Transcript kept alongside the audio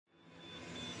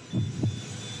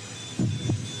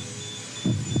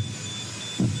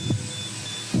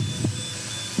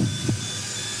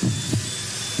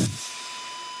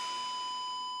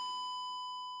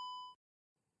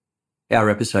Our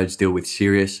episodes deal with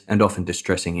serious and often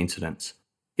distressing incidents.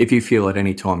 If you feel at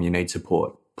any time you need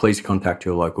support, please contact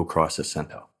your local crisis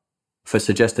centre. For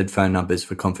suggested phone numbers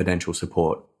for confidential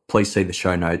support, please see the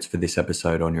show notes for this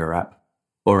episode on your app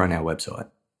or on our website.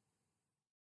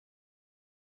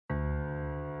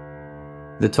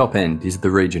 The Top End is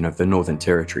the region of the Northern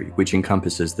Territory which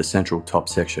encompasses the central top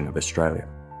section of Australia.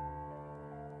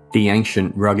 The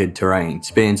ancient, rugged terrain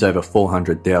spans over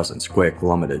 400,000 square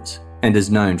kilometres and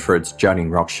is known for its jutting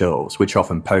rock shelves which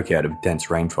often poke out of dense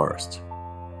rainforests.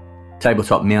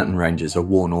 Tabletop mountain ranges are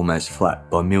worn almost flat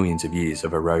by millions of years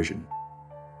of erosion.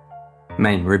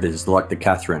 Main rivers like the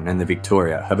Katherine and the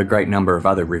Victoria have a great number of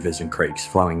other rivers and creeks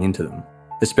flowing into them,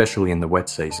 especially in the wet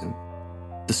season.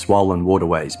 The swollen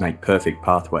waterways make perfect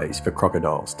pathways for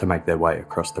crocodiles to make their way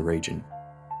across the region.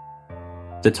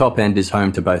 The Top End is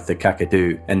home to both the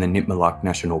Kakadu and the Nitmiluk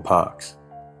National Parks.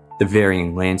 The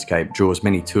varying landscape draws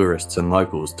many tourists and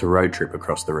locals to road trip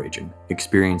across the region,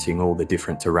 experiencing all the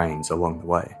different terrains along the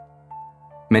way.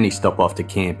 Many stop off to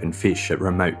camp and fish at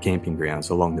remote camping grounds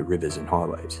along the rivers and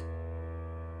highways.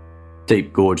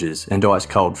 Deep gorges and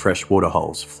ice-cold fresh water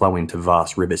holes flow into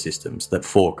vast river systems that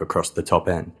fork across the Top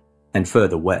End and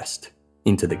further west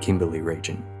into the Kimberley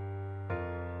region.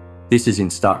 This is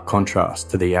in stark contrast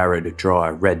to the arid, dry,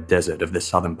 red desert of the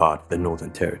southern part of the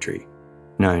Northern Territory,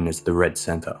 known as the Red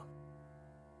Centre.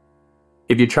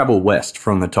 If you travel west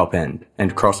from the Top End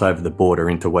and cross over the border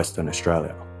into Western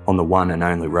Australia, on the one and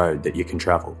only road that you can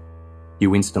travel,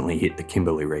 you instantly hit the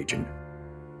Kimberley region.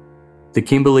 The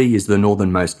Kimberley is the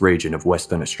northernmost region of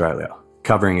Western Australia,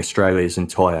 covering Australia's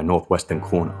entire northwestern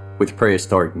corner, with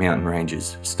prehistoric mountain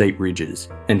ranges, steep ridges,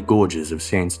 and gorges of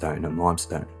sandstone and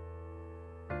limestone.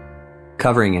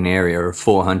 Covering an area of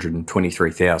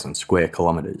 423,000 square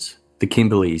kilometres, the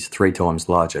Kimberley is 3 times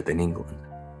larger than England.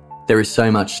 There is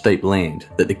so much steep land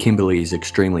that the Kimberley is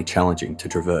extremely challenging to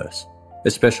traverse,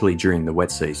 especially during the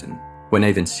wet season, when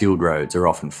even sealed roads are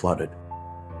often flooded.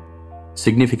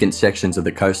 Significant sections of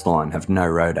the coastline have no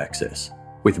road access,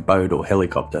 with boat or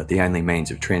helicopter the only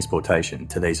means of transportation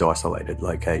to these isolated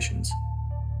locations.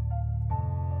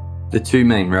 The 2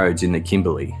 main roads in the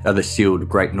Kimberley are the sealed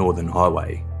Great Northern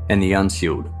Highway and the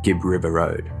unsealed Gibb River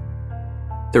Road.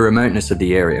 The remoteness of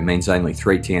the area means only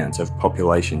 3 towns have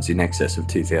populations in excess of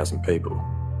 2,000 people.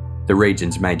 The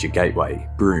region's major gateway,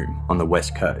 Broome, on the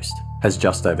west coast, has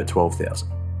just over 12,000.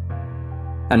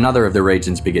 Another of the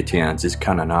region's bigger towns is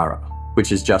Kununurra,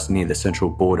 which is just near the central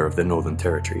border of the Northern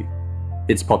Territory.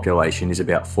 Its population is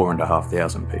about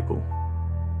 4,500 people.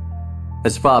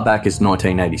 As far back as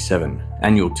 1987,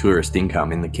 annual tourist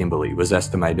income in the Kimberley was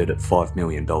estimated at $5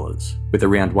 million, with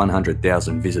around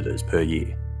 100,000 visitors per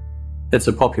year. It's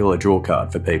a popular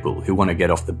drawcard for people who want to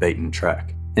get off the beaten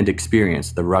track and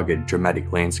experience the rugged,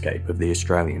 dramatic landscape of the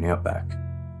Australian outback.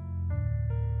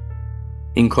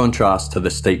 In contrast to the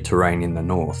steep terrain in the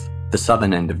north, the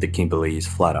southern end of the Kimberley is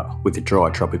flatter, with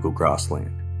dry tropical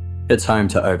grassland. It's home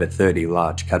to over 30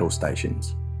 large cattle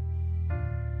stations.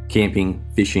 Camping,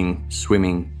 fishing,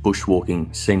 swimming,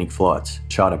 bushwalking, scenic flights,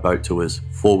 charter boat tours,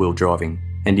 4-wheel driving,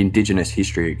 and Indigenous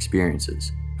history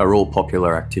experiences are all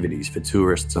popular activities for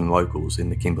tourists and locals in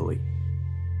the Kimberley.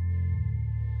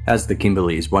 As the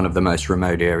Kimberley is one of the most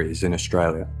remote areas in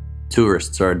Australia,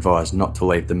 tourists are advised not to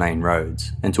leave the main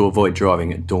roads and to avoid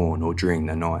driving at dawn or during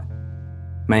the night,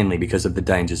 mainly because of the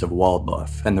dangers of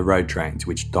wildlife and the road trains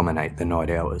which dominate the night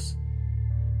hours.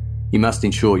 You must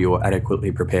ensure you are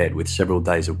adequately prepared with several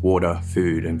days of water,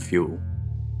 food and fuel.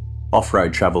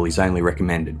 Off-road travel is only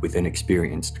recommended with an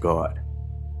experienced guide,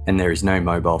 and there is no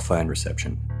mobile phone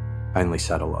reception, only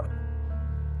satellite.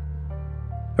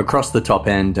 Across the Top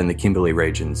End and the Kimberley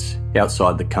regions,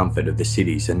 outside the comfort of the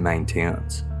cities and main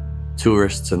towns,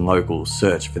 tourists and locals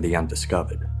search for the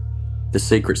undiscovered, the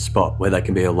secret spot where they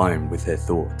can be alone with their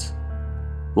thoughts.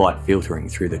 Light filtering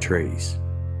through the trees.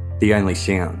 The only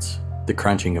sounds, the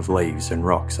crunching of leaves and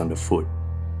rocks underfoot,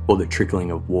 or the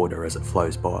trickling of water as it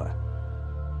flows by.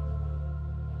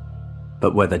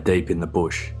 But whether deep in the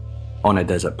bush, on a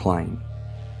desert plain,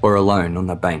 or alone on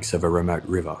the banks of a remote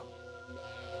river,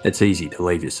 it's easy to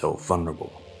leave yourself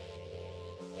vulnerable.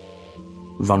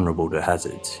 Vulnerable to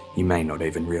hazards you may not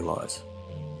even realise.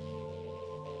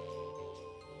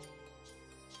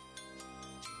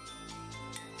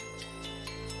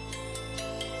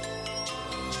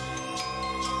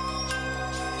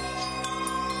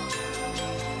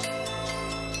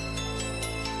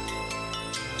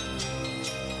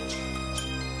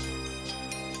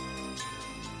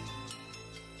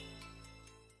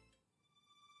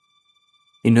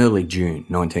 In early June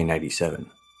 1987,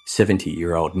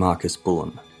 70-year-old Marcus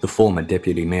Bullen, the former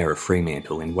Deputy Mayor of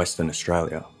Fremantle in Western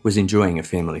Australia, was enjoying a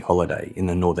family holiday in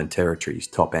the Northern Territory's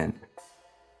top end.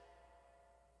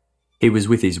 He was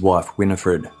with his wife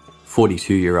Winifred,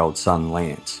 42-year-old son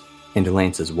Lance, and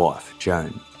Lance's wife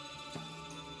Joan.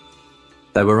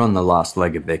 They were on the last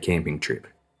leg of their camping trip,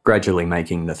 gradually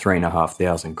making the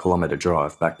 3,500 kilometre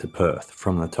drive back to Perth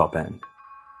from the top end.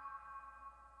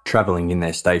 Travelling in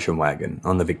their station wagon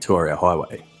on the Victoria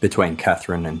Highway between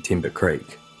Katherine and Timber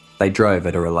Creek, they drove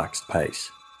at a relaxed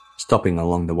pace, stopping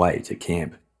along the way to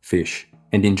camp, fish,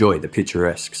 and enjoy the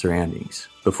picturesque surroundings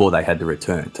before they had to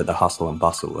return to the hustle and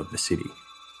bustle of the city.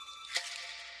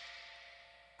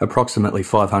 Approximately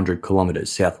 500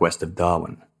 kilometres southwest of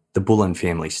Darwin, the Bullen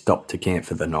family stopped to camp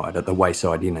for the night at the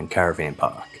Wayside Inn and Caravan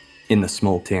Park in the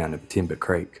small town of Timber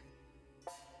Creek.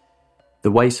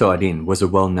 The Wayside Inn was a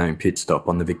well-known pit stop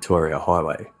on the Victoria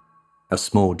Highway, a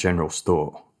small general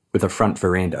store with a front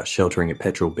veranda sheltering a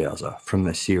petrol bowser from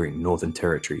the searing Northern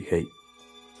Territory heat.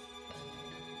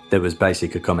 There was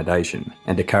basic accommodation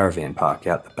and a caravan park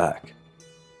out the back.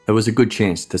 There was a good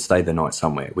chance to stay the night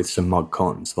somewhere with some mod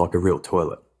cons like a real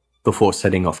toilet, before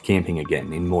setting off camping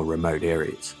again in more remote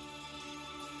areas.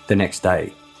 The next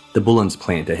day, the Bullens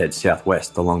planned to head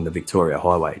southwest along the Victoria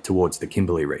Highway towards the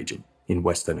Kimberley region in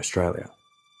Western Australia.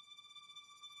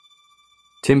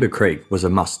 Timber Creek was a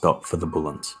must-stop for the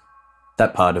Bullens.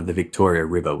 That part of the Victoria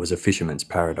River was a fisherman's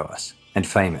paradise and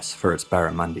famous for its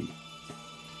barramundi.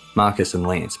 Marcus and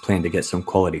Lance planned to get some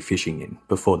quality fishing in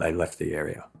before they left the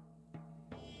area.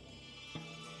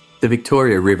 The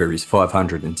Victoria River is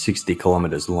 560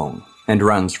 kilometres long and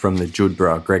runs from the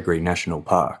Judbra-Gregory National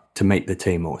Park to meet the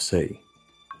Timor Sea.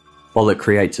 While it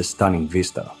creates a stunning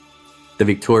vista, the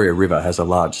Victoria River has a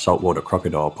large saltwater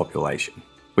crocodile population,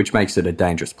 which makes it a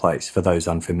dangerous place for those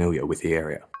unfamiliar with the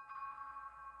area.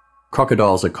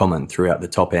 Crocodiles are common throughout the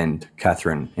top end,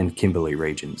 Katherine and Kimberley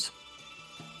regions.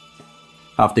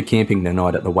 After camping the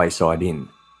night at the Wayside Inn,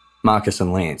 Marcus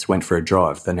and Lance went for a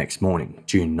drive the next morning,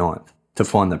 June 9th, to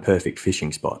find the perfect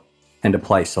fishing spot and a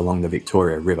place along the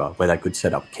Victoria River where they could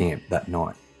set up camp that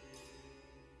night.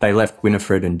 They left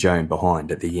Winifred and Joan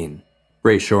behind at the inn,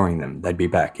 reassuring them they'd be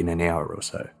back in an hour or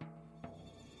so.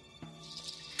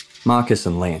 Marcus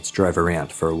and Lance drove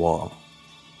around for a while.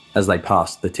 As they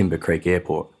passed the Timber Creek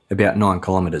Airport, about 9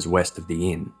 kilometres west of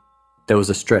the inn, there was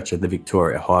a stretch of the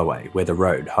Victoria Highway where the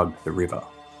road hugged the river,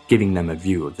 giving them a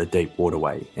view of the deep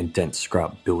waterway and dense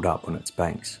scrub built up on its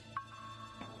banks.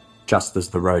 Just as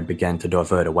the road began to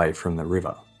divert away from the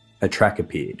river, a track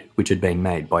appeared which had been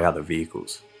made by other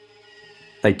vehicles.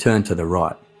 They turned to the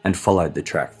right and followed the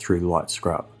track through light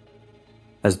scrub.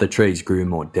 As the trees grew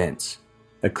more dense,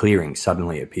 a clearing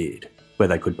suddenly appeared where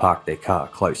they could park their car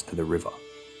close to the river.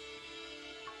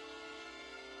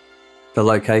 The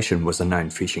location was a known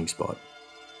fishing spot.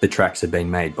 The tracks had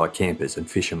been made by campers and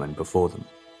fishermen before them.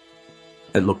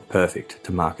 It looked perfect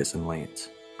to Marcus and Lance.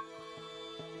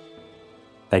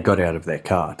 They got out of their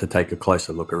car to take a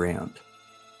closer look around.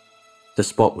 The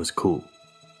spot was cool.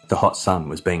 The hot sun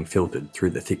was being filtered through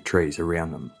the thick trees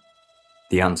around them.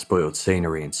 The unspoiled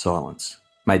scenery and silence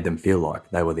made them feel like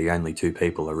they were the only two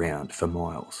people around for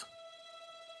miles.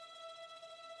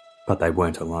 But they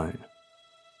weren't alone.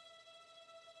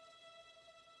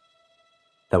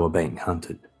 They were being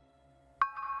hunted.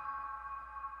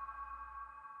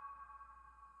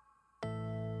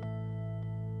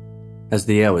 As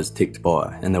the hours ticked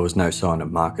by and there was no sign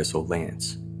of Marcus or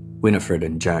Lance, Winifred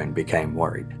and Joan became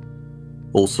worried.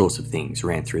 All sorts of things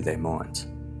ran through their minds.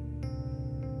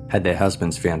 Had their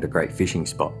husbands found a great fishing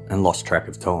spot and lost track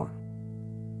of time?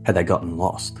 Had they gotten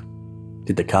lost?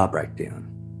 Did the car break down?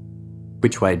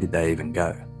 Which way did they even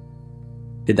go?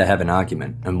 Did they have an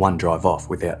argument and one drive off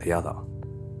without the other?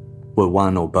 Were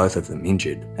one or both of them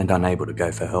injured and unable to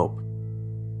go for help?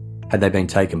 Had they been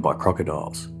taken by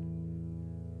crocodiles?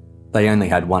 They only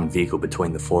had one vehicle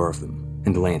between the four of them,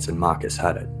 and Lance and Marcus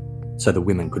had it, so the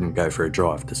women couldn't go for a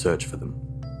drive to search for them.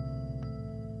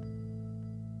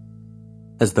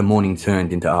 As the morning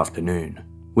turned into afternoon,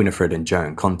 Winifred and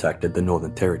Joan contacted the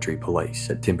Northern Territory Police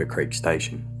at Timber Creek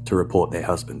Station to report their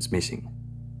husbands missing.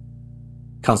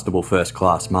 Constable First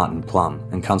Class Martin Plum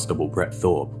and Constable Brett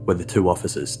Thorpe were the two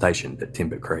officers stationed at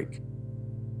Timber Creek.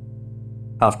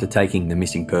 After taking the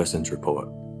missing persons report,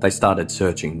 they started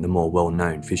searching the more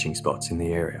well-known fishing spots in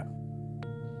the area.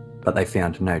 But they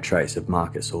found no trace of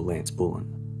Marcus or Lance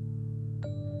Bullen.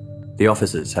 The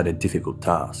officers had a difficult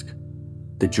task.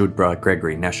 The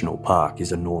Judbra-Gregory National Park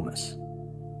is enormous.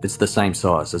 It's the same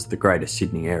size as the Greater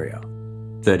Sydney area,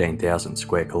 13,000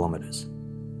 square kilometres.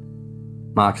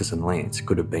 Marcus and Lance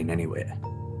could have been anywhere.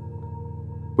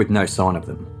 With no sign of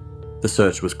them, The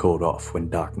search was called off when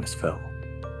darkness fell.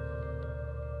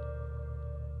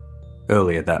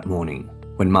 Earlier that morning,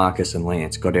 when Marcus and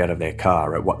Lance got out of their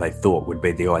car at what they thought would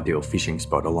be the ideal fishing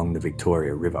spot along the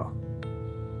Victoria River,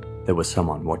 there was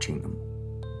someone watching them.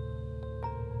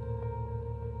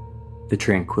 The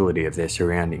tranquility of their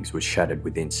surroundings was shattered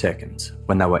within seconds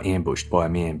when they were ambushed by a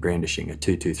man brandishing a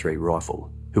 .223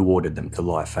 rifle who ordered them to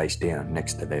lie face down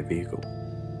next to their vehicle.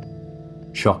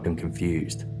 Shocked and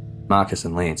confused, Marcus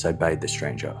and Lance obeyed the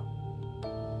stranger.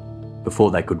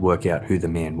 Before they could work out who the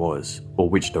man was or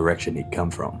which direction he'd come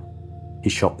from, he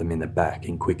shot them in the back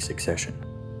in quick succession,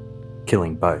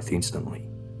 killing both instantly.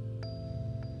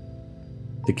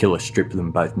 The killer stripped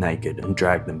them both naked and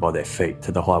dragged them by their feet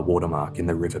to the high water mark in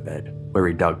the riverbed, where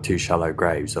he dug 2 shallow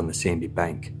graves on the sandy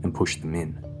bank and pushed them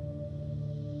in.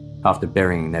 After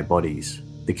burying their bodies,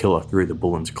 the killer threw the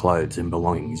Bullens' clothes and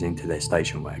belongings into their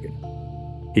station wagon.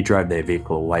 He drove their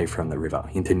vehicle away from the river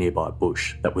into nearby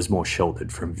bush that was more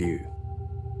sheltered from view.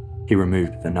 He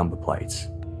removed the number plates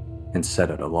and set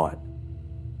it alight.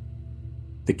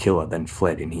 The killer then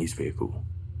fled in his vehicle,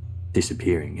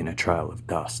 disappearing in a trail of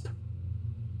dust.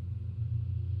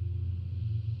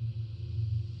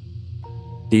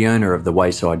 The owner of the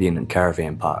Wayside Inn and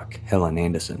Caravan Park, Helen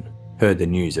Anderson, heard the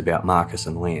news about Marcus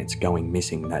and Lance going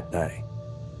missing that day,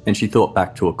 and she thought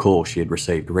back to a call she had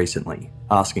received recently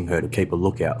asking her to keep a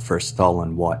lookout for a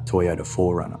stolen white Toyota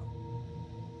 4Runner.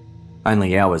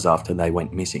 Only hours after they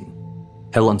went missing,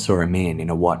 Helen saw a man in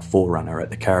a white 4Runner at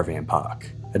the caravan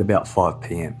park at about 5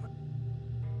 p.m.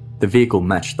 The vehicle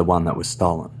matched the one that was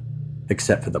stolen,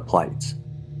 except for the plates.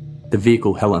 The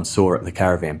vehicle Helen saw at the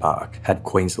caravan park had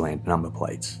Queensland number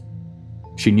plates.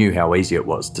 She knew how easy it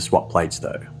was to swap plates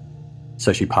though,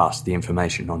 so she passed the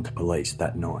information on to police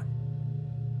that night.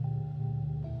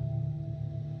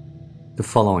 The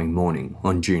following morning,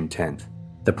 on June 10th,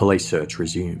 the police search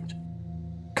resumed.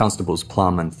 Constables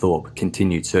Plum and Thorpe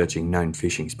continued searching known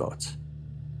fishing spots.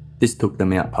 This took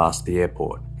them out past the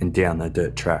airport and down the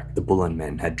dirt track the Bullen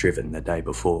men had driven the day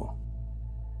before.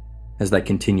 As they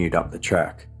continued up the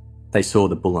track, they saw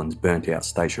the Bullens' burnt-out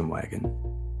station wagon.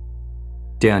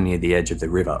 Down near the edge of the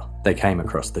river, they came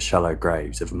across the shallow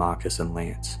graves of Marcus and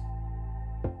Lance.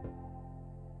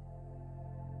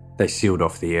 They sealed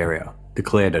off the area,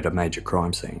 declared it a major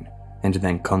crime scene, and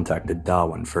then contacted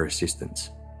Darwin for assistance.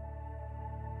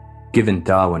 Given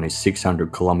Darwin is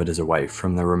 600 kilometres away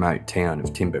from the remote town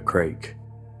of Timber Creek,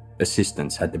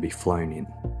 assistance had to be flown in.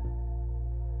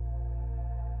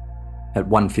 At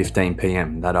 1:15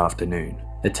 p.m. that afternoon,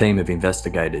 a team of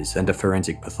investigators and a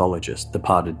forensic pathologist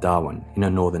departed Darwin in a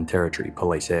Northern Territory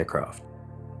police aircraft.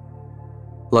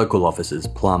 Local officers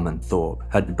Plum and Thorpe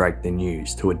had to break the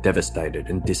news to a devastated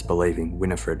and disbelieving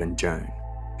Winifred and Joan,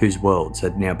 whose worlds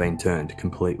had now been turned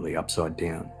completely upside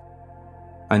down.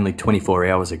 Only 24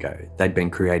 hours ago, they'd been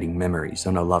creating memories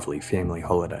on a lovely family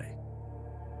holiday.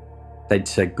 They'd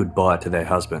said goodbye to their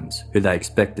husbands, who they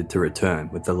expected to return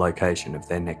with the location of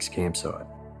their next campsite.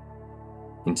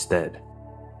 Instead,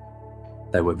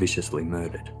 they were viciously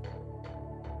murdered.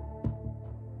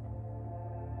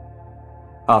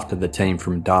 After the team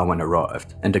from Darwin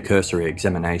arrived and a cursory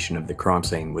examination of the crime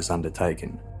scene was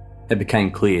undertaken, it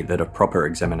became clear that a proper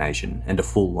examination and a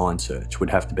full line search would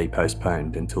have to be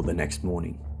postponed until the next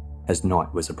morning, as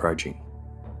night was approaching.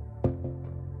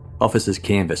 Officers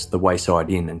canvassed the Wayside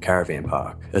Inn and Caravan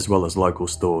Park, as well as local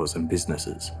stores and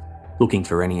businesses, looking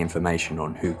for any information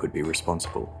on who could be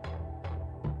responsible.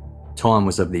 Time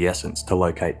was of the essence to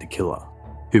locate the killer,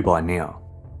 who by now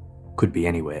could be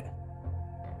anywhere.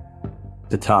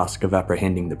 The task of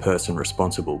apprehending the person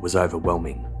responsible was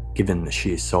overwhelming, given the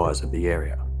sheer size of the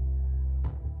area.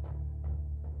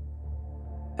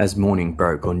 As morning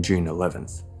broke on June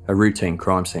 11th, a routine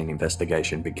crime scene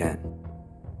investigation began.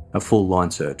 A full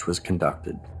line search was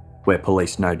conducted, where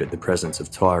police noted the presence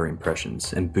of tyre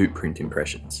impressions and boot print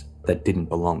impressions that didn't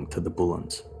belong to the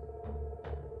Bullens.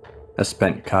 A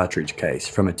spent cartridge case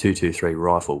from a .223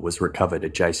 rifle was recovered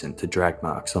adjacent to drag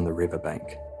marks on the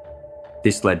riverbank.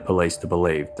 This led police to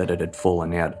believe that it had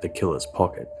fallen out of the killer's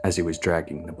pocket as he was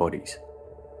dragging the bodies.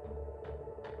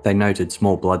 They noted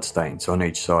small bloodstains on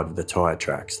each side of the tyre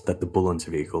tracks that the Bullens'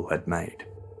 vehicle had made.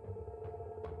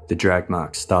 The drag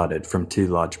marks started from 2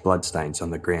 large bloodstains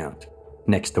on the ground,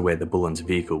 next to where the Bullens'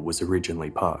 vehicle was originally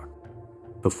parked,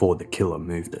 before the killer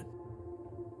moved it.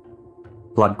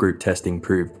 Blood group testing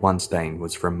proved one stain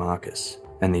was from Marcus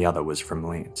and the other was from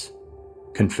Lance,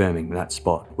 confirming that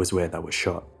spot was where they were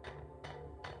shot.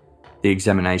 The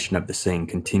examination of the scene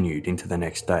continued into the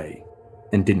next day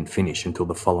and didn't finish until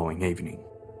the following evening.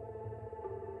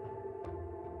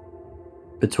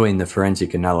 Between the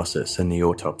forensic analysis and the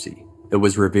autopsy, it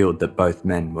was revealed that both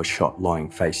men were shot lying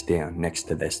face down next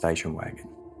to their station wagon.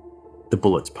 The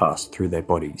bullets passed through their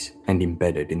bodies and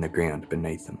embedded in the ground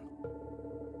beneath them.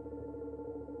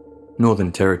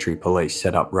 Northern Territory Police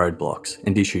set up roadblocks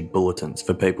and issued bulletins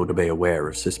for people to be aware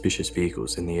of suspicious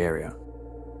vehicles in the area.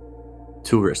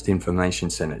 Tourist information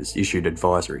centres issued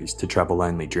advisories to travel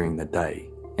only during the day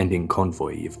and in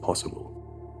convoy if possible.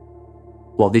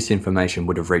 While this information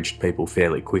would have reached people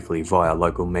fairly quickly via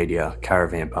local media,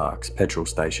 caravan parks, petrol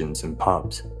stations and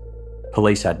pubs,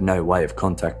 police had no way of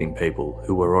contacting people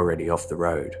who were already off the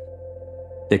road.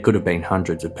 There could have been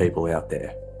hundreds of people out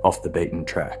there, off the beaten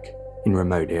track, in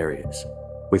remote areas,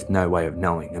 with no way of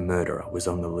knowing a murderer was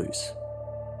on the loose.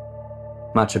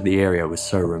 Much of the area was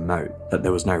so remote that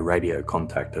there was no radio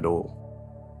contact at all.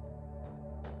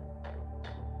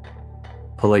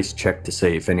 Police checked to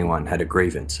see if anyone had a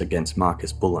grievance against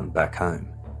Marcus Bullen back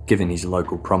home, given his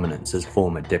local prominence as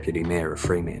former Deputy Mayor of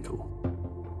Fremantle.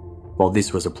 While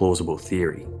this was a plausible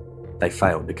theory, they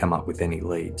failed to come up with any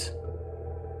leads.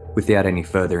 Without any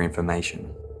further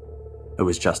information, it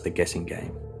was just a guessing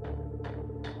game.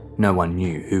 No one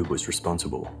knew who was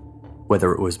responsible,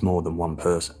 whether it was more than one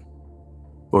person,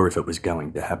 or if it was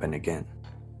going to happen again.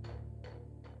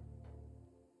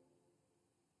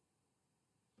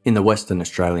 In the Western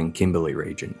Australian Kimberley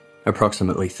region,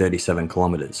 approximately 37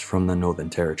 kilometres from the Northern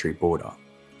Territory border,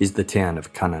 is the town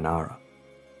of Kununurra.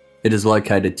 It is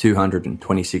located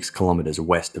 226 kilometres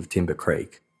west of Timber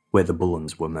Creek, where the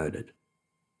Bullens were murdered.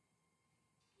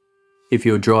 If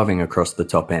you're driving across the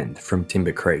top end from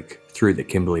Timber Creek through the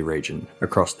Kimberley region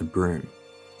across to Broome,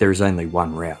 there is only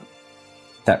one route.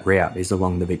 That route is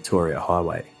along the Victoria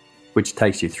Highway, which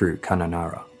takes you through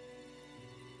Kununurra.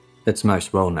 It's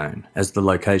most well known as the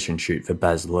location shoot for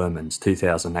Baz Luhrmann's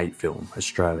 2008 film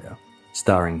Australia,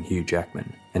 starring Hugh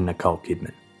Jackman and Nicole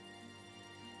Kidman.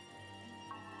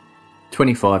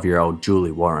 25-year-old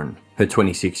Julie Warren, her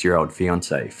 26-year-old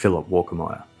fiancé Philip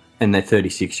Walkermeyer, and their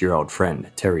 36-year-old friend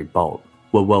Terry Bolt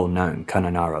were well-known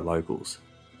Kununurra locals.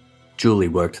 Julie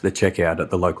worked the checkout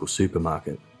at the local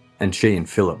supermarket, and she and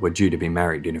Philip were due to be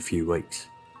married in a few weeks.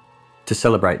 To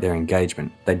celebrate their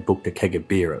engagement, they'd booked a keg of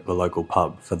beer at the local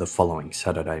pub for the following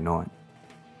Saturday night.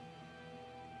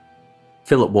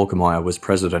 Philip Walkermeyer was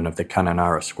president of the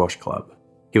Kununurra Squash Club.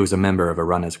 He was a member of a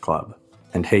runners club,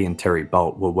 and he and Terry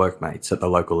Bolt were workmates at the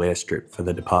local airstrip for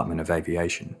the Department of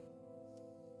Aviation.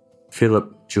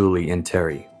 Philip, Julie and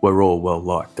Terry were all well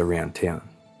liked around town.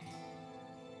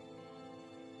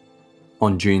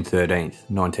 On June 13th,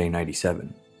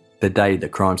 1987, the day the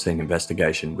crime scene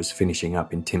investigation was finishing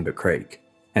up in Timber Creek,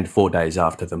 and 4 days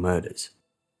after the murders,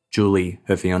 Julie,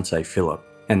 her fiancé Philip,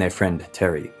 and their friend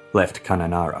Terry left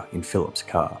Kununurra in Philip's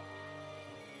car.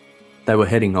 They were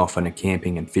heading off on a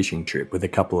camping and fishing trip with a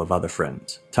couple of other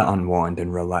friends to unwind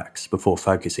and relax before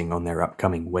focusing on their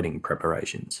upcoming wedding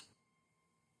preparations.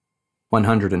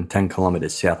 110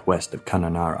 kilometres southwest of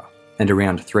Kununurra and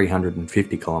around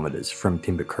 350 kilometres from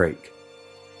Timber Creek,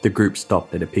 the group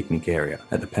stopped at a picnic area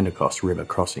at the Pentecost River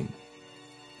crossing.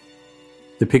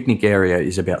 The picnic area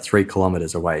is about 3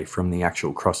 kilometres away from the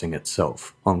actual crossing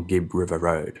itself on Gibb River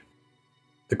Road.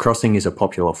 The crossing is a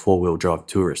popular four-wheel drive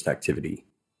tourist activity.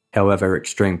 However,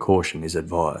 extreme caution is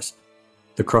advised.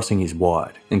 The crossing is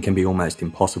wide and can be almost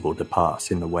impossible to pass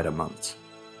in the wetter months.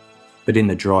 But in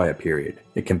the drier period,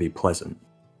 it can be pleasant,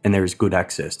 and there is good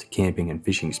access to camping and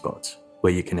fishing spots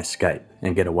where you can escape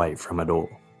and get away from it all.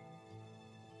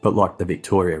 But like the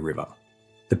Victoria River,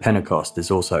 the Pentecost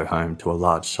is also home to a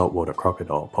large saltwater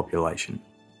crocodile population,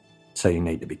 so you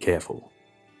need to be careful.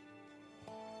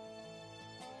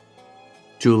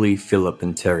 Julie, Philip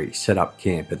and Terry set up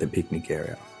camp at the picnic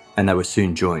area, and they were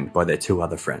soon joined by their two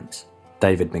other friends,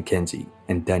 David Mackenzie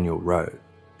and Daniel Rowe,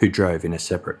 who drove in a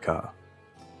separate car.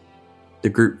 The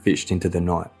group fished into the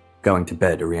night, going to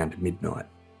bed around midnight.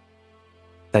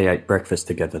 They ate breakfast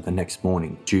together the next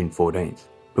morning, June 14th,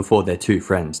 before their two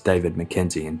friends David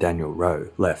Mackenzie and Daniel Rowe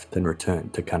left and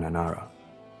returned to Kununurra.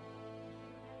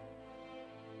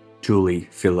 Julie,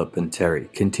 Philip and Terry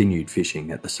continued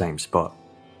fishing at the same spot,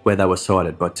 where they were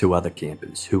sighted by two other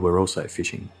campers who were also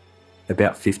fishing,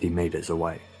 about 50 metres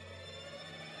away.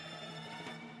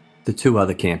 The two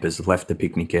other campers left the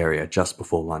picnic area just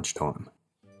before lunchtime.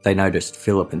 They noticed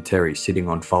Philip and Terry sitting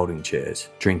on folding chairs,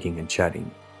 drinking and chatting,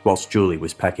 whilst Julie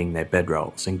was packing their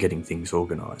bedrolls and getting things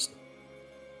organised.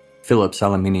 Philip's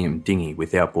aluminium dinghy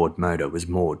with outboard motor was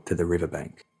moored to the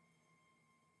riverbank.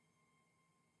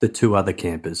 The two other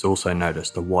campers also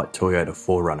noticed a white Toyota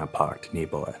 4Runner parked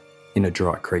nearby, in a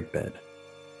dry creek bed.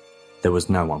 There was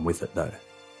no one with it though.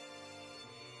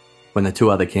 When the two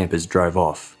other campers drove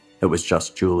off, it was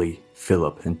just Julie,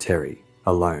 Philip and Terry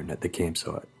alone at the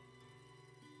campsite.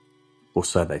 Or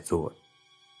so they thought.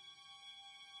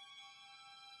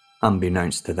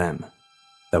 Unbeknownst to them,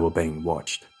 they were being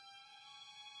watched.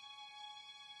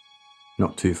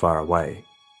 Not too far away,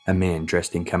 a man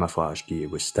dressed in camouflage gear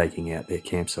was staking out their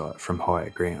campsite from higher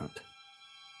ground.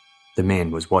 The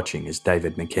man was watching as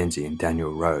David Mackenzie and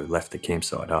Daniel Rowe left the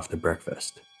campsite after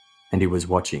breakfast, and he was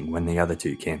watching when the other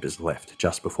two campers left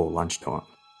just before lunchtime,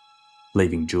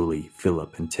 leaving Julie,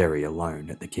 Philip and Terry alone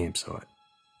at the campsite.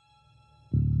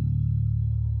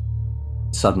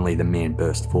 Suddenly the man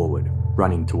burst forward,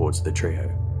 running towards the trio.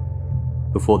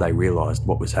 Before they realised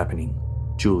what was happening,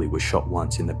 Julie was shot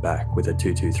once in the back with a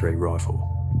 .223 rifle.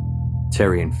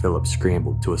 Terry and Philip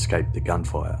scrambled to escape the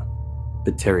gunfire,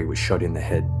 but Terry was shot in the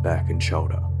head, back and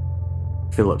shoulder.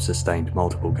 Philip sustained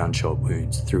multiple gunshot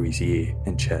wounds through his ear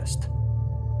and chest.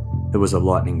 It was a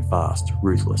lightning-fast,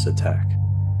 ruthless attack.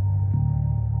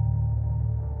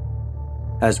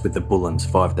 As with the Bullens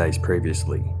 5 days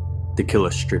previously, the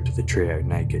killer stripped the trio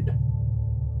naked.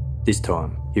 This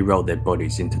time, he rolled their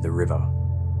bodies into the river,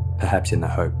 perhaps in the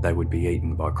hope they would be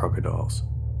eaten by crocodiles.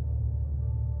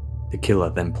 The killer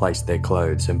then placed their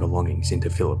clothes and belongings into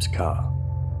Philip's car,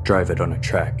 drove it on a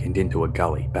track and into a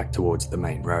gully back towards the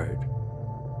main road,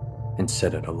 and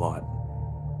set it alight.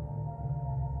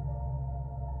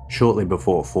 Shortly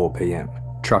before 4 p.m,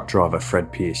 truck driver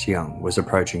Fred Pierce Young was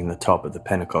approaching the top of the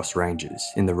Pentecost Ranges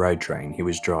in the road train he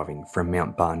was driving from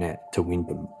Mount Barnett to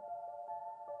Windham.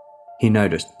 He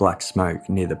noticed black smoke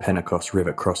near the Pentecost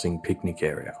River crossing picnic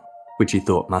area, which he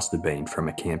thought must have been from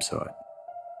a campsite.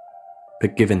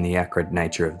 But given the acrid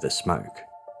nature of the smoke,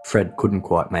 Fred couldn't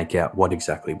quite make out what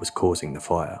exactly was causing the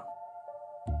fire.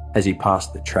 As he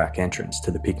passed the track entrance to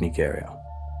the picnic area,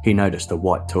 he noticed a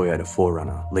white Toyota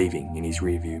 4Runner leaving in his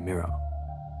rearview mirror.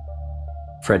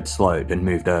 Fred slowed and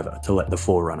moved over to let the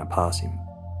 4Runner pass him,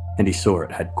 and he saw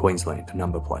it had Queensland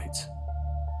number plates.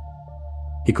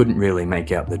 He couldn't really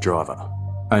make out the driver,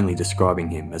 only describing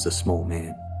him as a small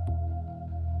man.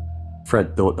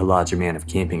 Fred thought the large amount of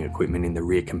camping equipment in the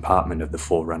rear compartment of the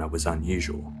 4Runner was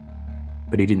unusual,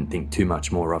 but he didn't think too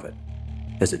much more of it,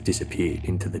 as it disappeared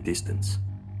into the distance.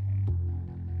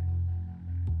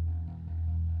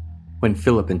 When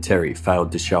Philip and Terry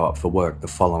failed to show up for work the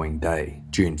following day,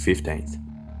 June 15th,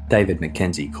 David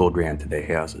Mackenzie called round to their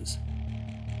houses.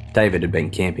 David had been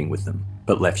camping with them,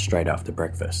 but left straight after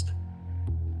breakfast.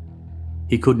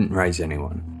 He couldn't raise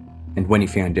anyone, and when he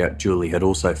found out Julie had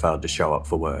also failed to show up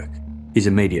for work, his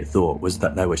immediate thought was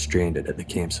that they were stranded at the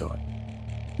campsite.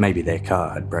 Maybe their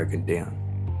car had broken down.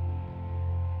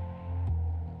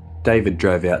 David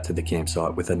drove out to the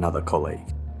campsite with another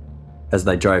colleague. As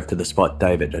they drove to the spot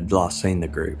David had last seen the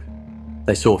group,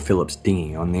 they saw Philip's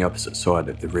dinghy on the opposite side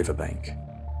of the riverbank.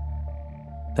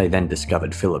 They then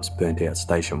discovered Philip's burnt-out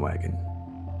station wagon,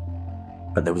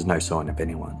 but there was no sign of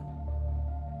anyone.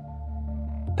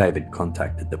 David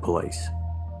contacted the police.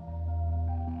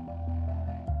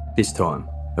 This time,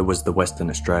 it was the Western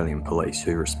Australian Police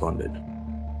who responded.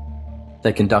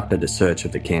 They conducted a search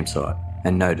of the campsite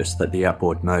and noticed that the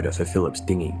outboard motor for Philip's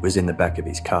dinghy was in the back of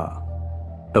his car,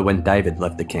 but when David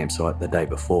left the campsite the day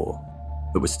before,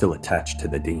 it was still attached to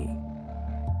the dinghy.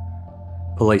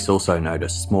 Police also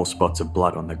noticed small spots of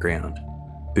blood on the ground,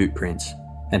 boot prints,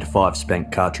 and 5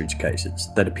 spent cartridge cases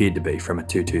that appeared to be from a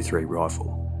 .223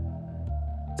 rifle.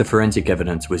 The forensic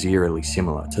evidence was eerily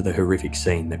similar to the horrific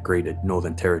scene that greeted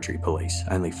Northern Territory Police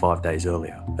only 5 days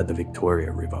earlier at the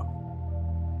Victoria River.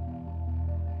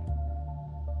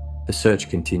 The search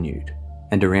continued,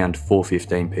 and around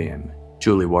 4:15 p.m,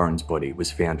 Julie Warren's body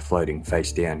was found floating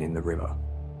face down in the river,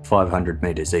 500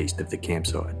 metres east of the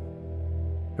campsite.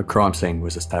 A crime scene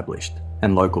was established,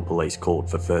 and local police called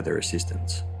for further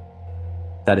assistance.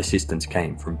 That assistance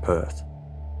came from Perth,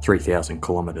 3,000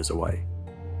 kilometres away.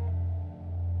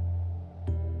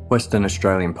 Western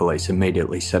Australian Police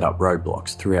immediately set up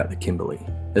roadblocks throughout the Kimberley,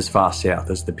 as far south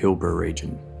as the Pilbara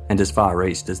region and as far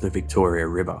east as the Victoria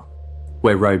River,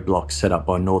 where roadblocks set up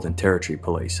by Northern Territory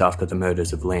Police after the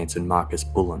murders of Lance and Marcus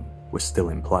Bullen were still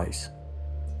in place.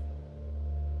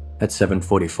 At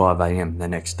 7:45am the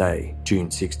next day, June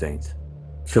 16th,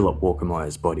 Philip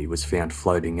Walkermeyer's body was found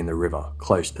floating in the river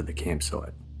close to the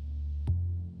campsite.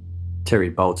 Terry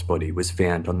Bolt's body was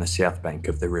found on the south bank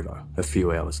of the river a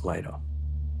few hours later.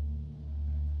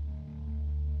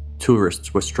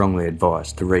 Tourists were strongly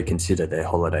advised to reconsider their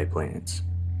holiday plans.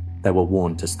 They were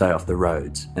warned to stay off the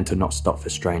roads and to not stop for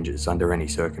strangers under any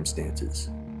circumstances.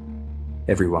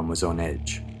 Everyone was on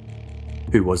edge.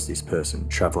 Who was this person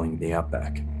travelling the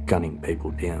outback, gunning people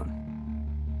down?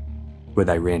 Were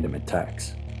they random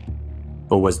attacks?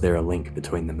 Or was there a link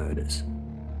between the murders?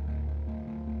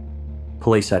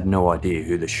 Police had no idea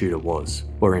who the shooter was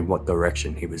or in what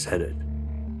direction he was headed,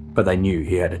 but they knew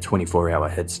he had a 24-hour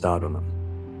head start on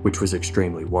them, which was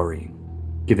extremely worrying,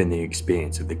 given the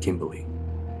expanse of the Kimberley.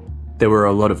 There were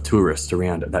a lot of tourists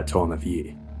around at that time of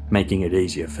year, making it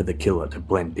easier for the killer to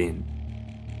blend in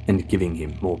and giving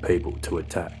him more people to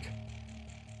attack.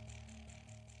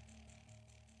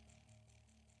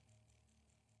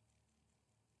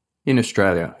 In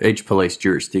Australia, each police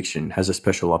jurisdiction has a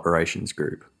Special Operations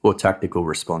Group, or Tactical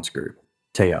Response Group,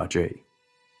 TRG.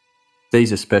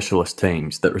 These are specialist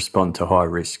teams that respond to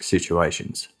high-risk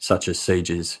situations, such as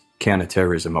sieges,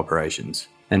 counter-terrorism operations,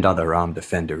 and other armed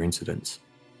offender incidents.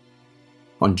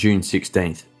 On June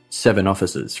 16th, 7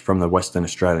 officers from the Western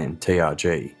Australian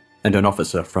TRG and an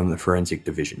officer from the Forensic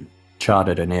Division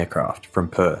chartered an aircraft from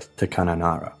Perth to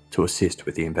Kununurra to assist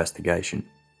with the investigation.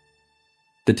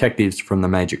 Detectives from the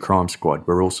Major Crime Squad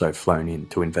were also flown in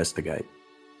to investigate.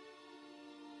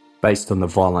 Based on the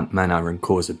violent manner and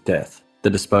cause of death, the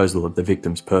disposal of the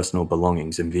victim's personal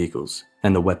belongings and vehicles,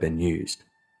 and the weapon used,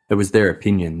 it was their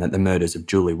opinion that the murders of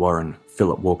Julie Warren,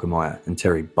 Philip Walkermeyer and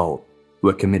Terry Bolt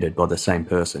were committed by the same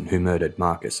person who murdered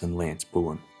Marcus and Lance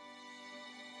Bullen.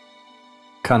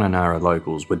 Kununurra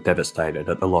locals were devastated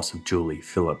at the loss of Julie,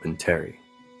 Philip and Terry.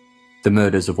 The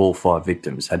murders of all 5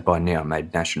 victims had by now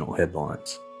made national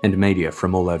headlines, and media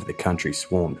from all over the country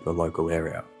swarmed the local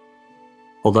area.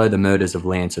 Although the murders of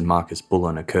Lance and Marcus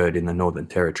Bullen occurred in the Northern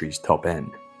Territory's top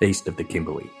end, east of the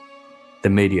Kimberley, the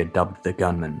media dubbed the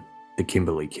gunman the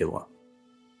Kimberley Killer.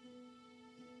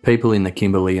 People in the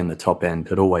Kimberley and the top end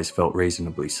had always felt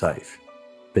reasonably safe,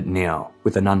 but now,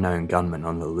 with an unknown gunman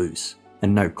on the loose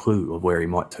and no clue of where he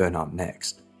might turn up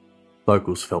next,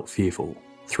 locals felt fearful,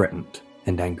 threatened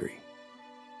and angry.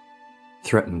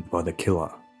 Threatened by the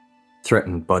killer,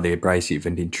 threatened by the abrasive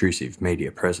and intrusive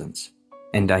media presence,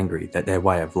 and angry that their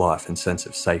way of life and sense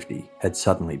of safety had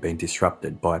suddenly been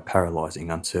disrupted by a paralysing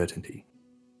uncertainty.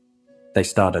 They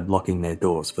started locking their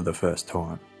doors for the first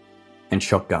time, and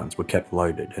shotguns were kept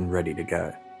loaded and ready to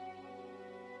go.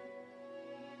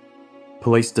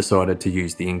 Police decided to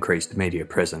use the increased media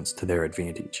presence to their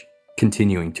advantage,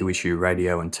 continuing to issue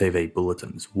radio and TV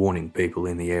bulletins warning people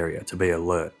in the area to be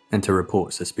alert and to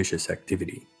report suspicious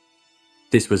activity.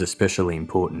 This was especially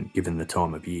important given the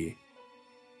time of year.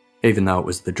 Even though it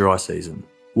was the dry season,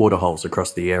 waterholes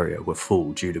across the area were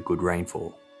full due to good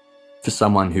rainfall. For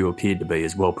someone who appeared to be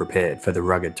as well prepared for the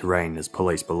rugged terrain as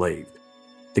police believed,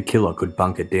 the killer could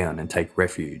bunker down and take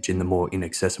refuge in the more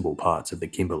inaccessible parts of the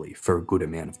Kimberley for a good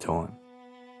amount of time.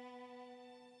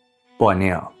 By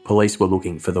now, police were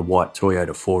looking for the white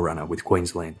Toyota 4Runner with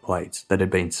Queensland plates that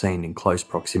had been seen in close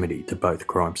proximity to both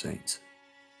crime scenes.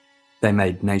 They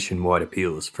made nationwide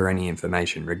appeals for any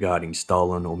information regarding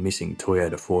stolen or missing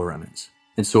Toyota 4Runners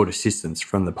and sought assistance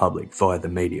from the public via the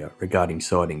media regarding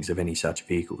sightings of any such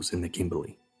vehicles in the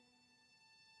Kimberley.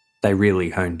 They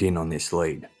really honed in on this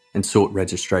lead and sought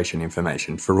registration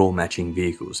information for all matching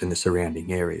vehicles in the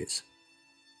surrounding areas.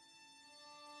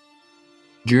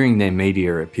 During their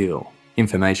media appeal,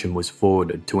 information was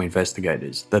forwarded to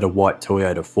investigators that a white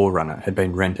Toyota 4Runner had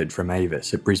been rented from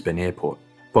Avis at Brisbane Airport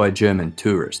by a German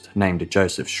tourist named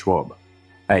Joseph Schwab,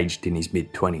 aged in his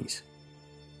mid-20s.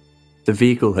 The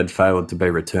vehicle had failed to be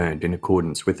returned in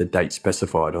accordance with the date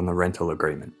specified on the rental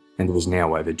agreement and was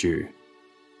now overdue.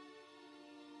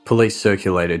 Police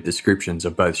circulated descriptions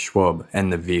of both Schwab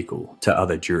and the vehicle to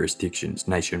other jurisdictions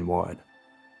nationwide.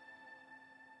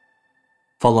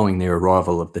 Following the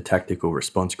arrival of the Tactical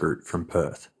Response Group from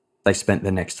Perth, they spent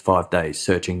the next 5 days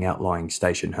searching outlying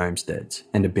station homesteads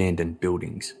and abandoned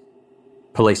buildings.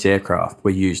 Police aircraft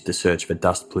were used to search for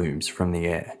dust plumes from the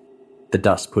air, the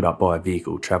dust put up by a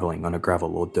vehicle travelling on a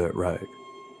gravel or dirt road.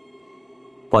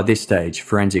 By this stage,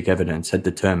 forensic evidence had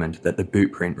determined that the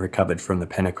boot print recovered from the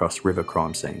Pentecost River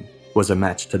crime scene was a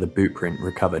match to the boot print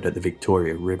recovered at the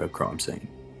Victoria River crime scene,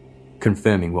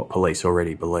 confirming what police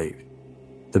already believed.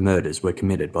 The murders were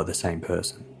committed by the same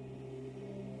person.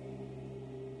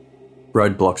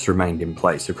 Roadblocks remained in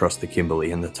place across the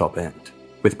Kimberley and the top end,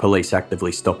 with police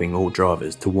actively stopping all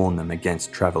drivers to warn them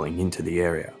against travelling into the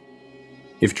area.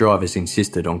 If drivers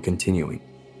insisted on continuing,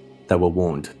 they were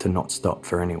warned to not stop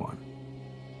for anyone.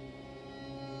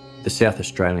 The South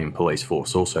Australian Police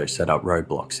Force also set up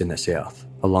roadblocks in the south,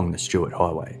 along the Stuart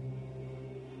Highway.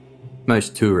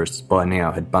 Most tourists by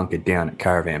now had bunkered down at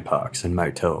caravan parks and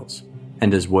motels,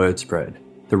 and as word spread,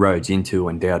 the roads into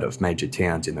and out of major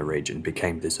towns in the region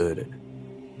became deserted.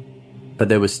 But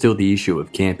there was still the issue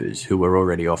of campers who were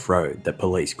already off-road that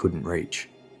police couldn't reach.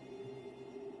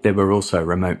 There were also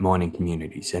remote mining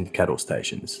communities and cattle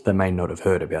stations that may not have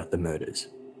heard about the murders,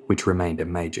 which remained a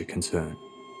major concern.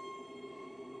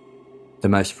 The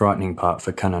most frightening part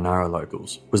for Kununurra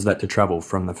locals was that to travel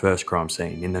from the first crime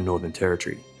scene in the Northern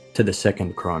Territory to the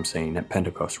second crime scene at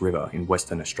Pentecost River in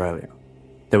Western Australia,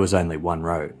 there was only one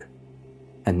road,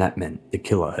 and that meant the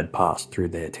killer had passed through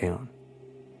their town.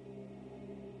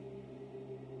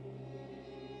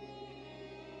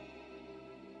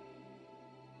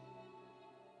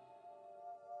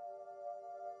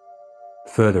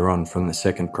 Further on from the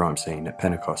second crime scene at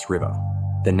Pentecost River,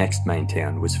 the next main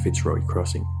town was Fitzroy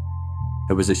Crossing.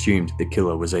 It was assumed the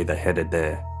killer was either headed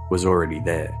there, was already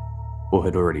there, or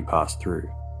had already passed through.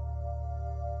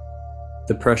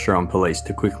 The pressure on police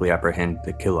to quickly apprehend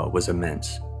the killer was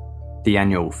immense. The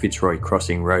annual Fitzroy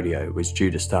Crossing rodeo was due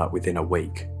to start within a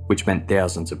week, which meant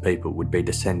thousands of people would be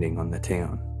descending on the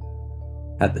town.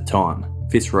 At the time,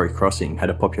 Fitzroy Crossing had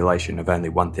a population of only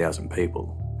 1,000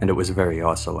 people, and it was very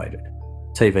isolated.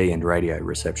 TV and radio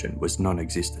reception was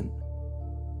non-existent.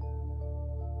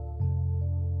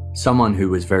 Someone who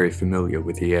was very familiar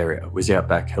with the area was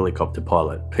outback helicopter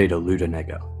pilot Peter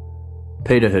Ludenegger.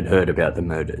 Peter had heard about the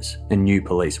murders and knew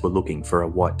police were looking for a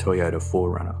white Toyota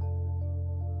 4Runner.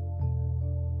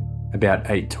 About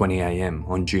 8:20am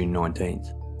on June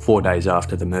 19th, 4 days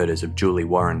after the murders of Julie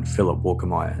Warren, Philip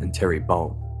Walkermeyer and Terry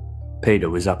Bolt, Peter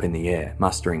was up in the air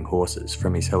mustering horses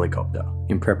from his helicopter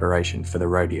in preparation for the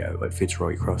rodeo at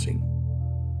Fitzroy Crossing.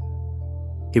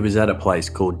 He was at a place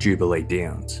called Jubilee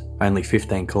Downs, only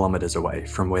 15 kilometres away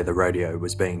from where the rodeo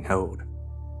was being held.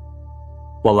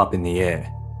 While up in the air,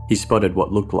 he spotted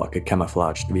what looked like a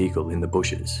camouflaged vehicle in the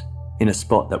bushes, in a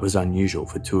spot that was unusual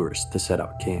for tourists to set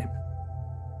up camp.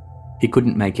 He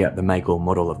couldn't make out the make or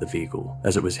model of the vehicle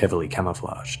as it was heavily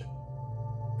camouflaged.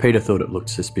 Peter thought it looked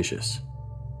suspicious,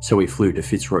 so he flew to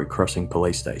Fitzroy Crossing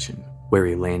Police Station, where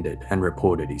he landed and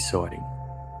reported his sighting.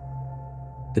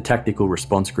 The tactical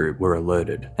response group were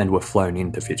alerted and were flown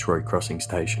into Fitzroy Crossing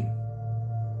Station.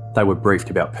 They were briefed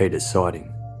about Peter's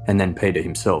sighting, and then Peter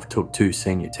himself took 2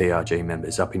 senior TRG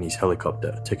members up in his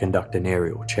helicopter to conduct an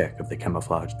aerial check of the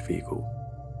camouflaged vehicle.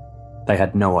 They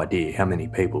had no idea how many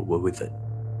people were with it.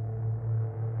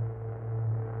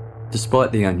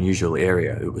 Despite the unusual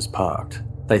area it was parked,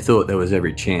 they thought there was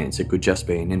every chance it could just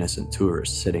be an innocent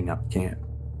tourist setting up camp.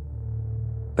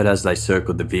 But as they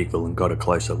circled the vehicle and got a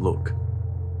closer look,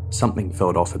 something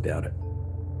felt off about it.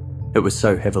 It was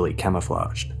so heavily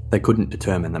camouflaged, they couldn't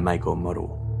determine the make or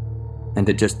model, and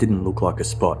it just didn't look like a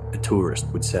spot a tourist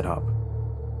would set up.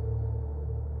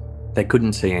 They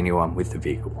couldn't see anyone with the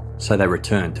vehicle, so they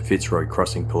returned to Fitzroy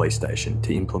Crossing Police Station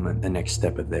to implement the next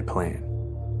step of their plan.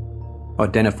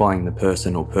 Identifying the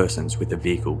person or persons with the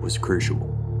vehicle was crucial,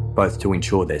 both to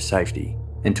ensure their safety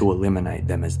and to eliminate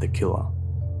them as the killer.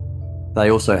 They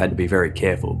also had to be very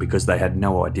careful because they had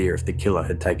no idea if the killer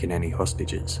had taken any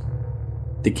hostages.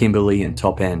 The Kimberley and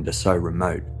top end are so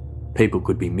remote, people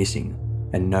could be missing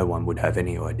and no one would have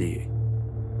any idea.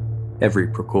 Every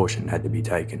precaution had to be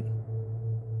taken.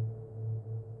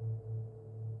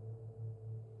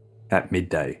 At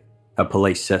midday, a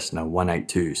police Cessna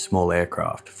 182 small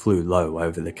aircraft flew low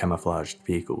over the camouflaged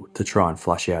vehicle to try and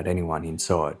flush out anyone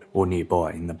inside or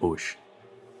nearby in the bush.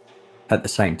 At the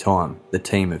same time, the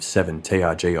team of 7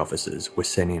 TRG officers were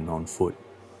sent in on foot.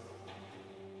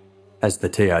 As the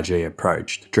TRG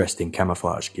approached, dressed in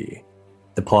camouflage gear,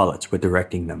 the pilots were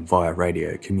directing them via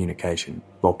radio communication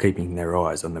while keeping their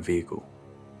eyes on the vehicle.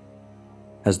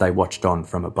 As they watched on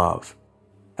from above,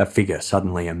 a figure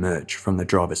suddenly emerged from the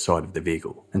driver's side of the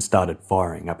vehicle and started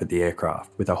firing up at the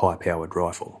aircraft with a high-powered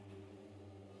rifle.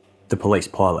 The police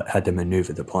pilot had to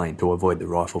manoeuvre the plane to avoid the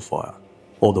rifle fire,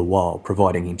 all the while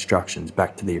providing instructions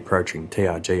back to the approaching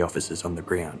TRG officers on the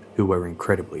ground who were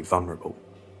incredibly vulnerable.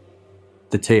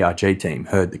 The TRG team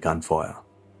heard the gunfire,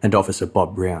 and Officer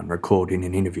Bob Brown recalled in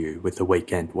an interview with the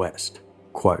Weekend West,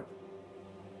 quote,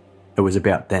 "It was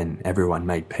about then everyone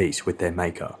made peace with their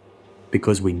maker,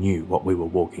 because we knew what we were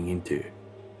walking into."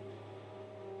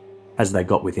 As they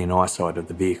got within eyesight of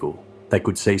the vehicle, they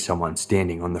could see someone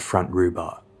standing on the front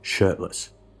rhubar, shirtless,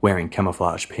 wearing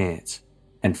camouflage pants,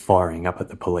 and firing up at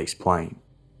the police plane.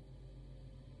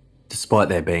 Despite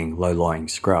there being low-lying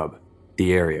scrub,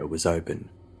 the area was open,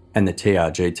 and the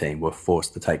TRG team were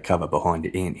forced to take cover behind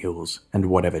ant hills and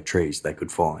whatever trees they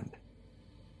could find.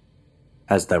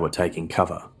 As they were taking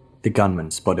cover, the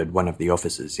gunman spotted one of the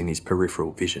officers in his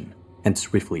peripheral vision and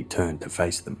swiftly turned to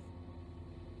face them.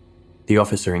 The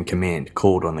officer in command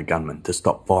called on the gunman to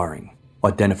stop firing,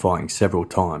 identifying several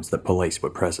times that police were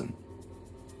present.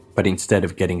 But instead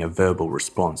of getting a verbal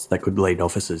response that could lead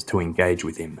officers to engage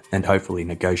with him and hopefully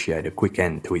negotiate a quick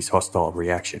end to his hostile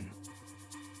reaction,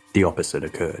 the opposite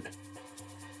occurred.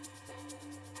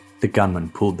 The gunman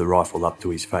pulled the rifle up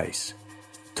to his face,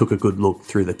 took a good look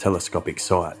through the telescopic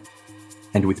sight,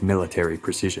 and with military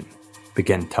precision,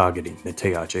 began targeting the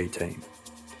TRG team.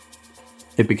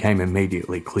 It became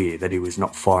immediately clear that he was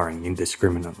not firing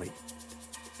indiscriminately.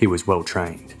 He was well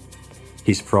trained.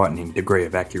 His frightening degree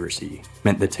of accuracy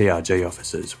meant the TRG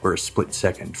officers were a split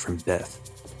second from death.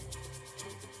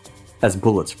 As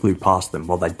bullets flew past them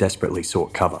while they desperately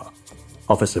sought cover,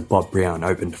 Officer Bob Brown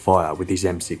opened fire with his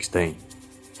M16,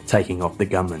 taking off the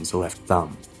gunman's left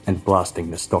thumb and blasting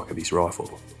the stock of his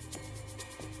rifle.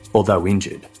 Although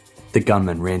injured, the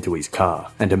gunman ran to his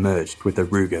car and emerged with a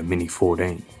Ruger Mini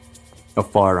 14, a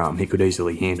firearm he could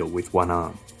easily handle with one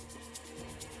arm.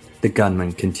 The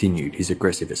gunman continued his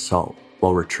aggressive assault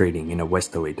while retreating in a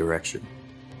westerly direction.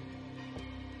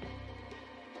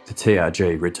 The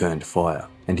TRG returned fire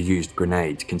and used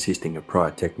grenades consisting of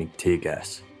pyrotechnic tear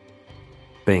gas.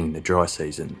 Being the dry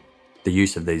season, the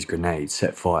use of these grenades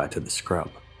set fire to the scrub,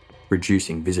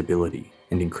 reducing visibility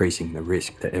and increasing the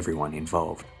risk to everyone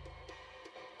involved.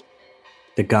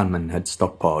 The gunman had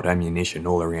stockpiled ammunition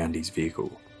all around his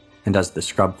vehicle, and as the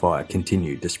scrub fire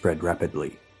continued to spread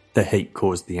rapidly, the heat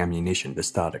caused the ammunition to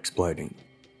start exploding.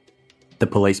 The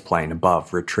police plane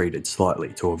above retreated slightly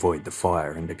to avoid the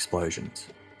fire and explosions.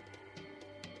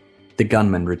 The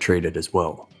gunman retreated as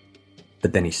well,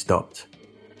 but then he stopped,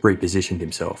 repositioned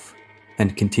himself,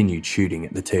 and continued shooting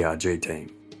at the TRG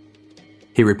team.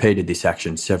 He repeated this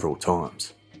action several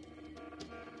times.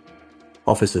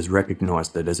 Officers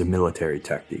recognised it as a military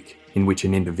tactic in which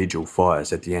an individual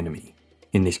fires at the enemy,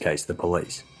 in this case the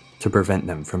police, to prevent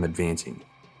them from advancing,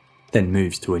 then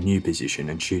moves to a new position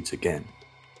and shoots again,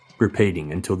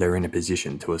 repeating until they're in a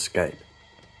position to escape.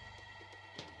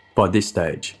 By this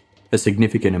stage, a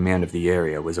significant amount of the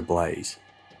area was ablaze,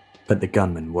 but the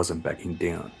gunman wasn't backing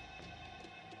down.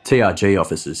 TRG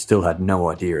officers still had no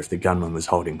idea if the gunman was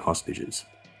holding hostages,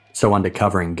 so under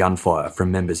covering gunfire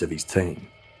from members of his team,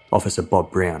 Officer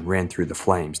Bob Brown ran through the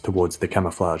flames towards the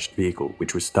camouflaged vehicle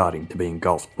which was starting to be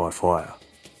engulfed by fire.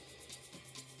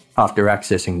 After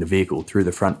accessing the vehicle through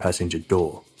the front passenger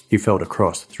door, he felt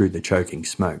across through the choking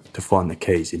smoke to find the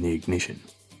keys in the ignition.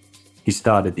 He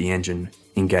started the engine,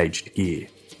 engaged gear,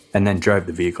 and then drove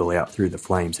the vehicle out through the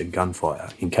flames and gunfire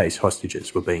in case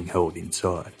hostages were being held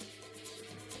inside.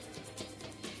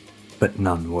 But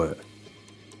none were.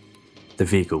 The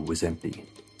vehicle was empty.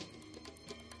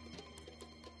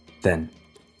 Then,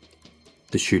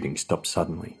 the shooting stopped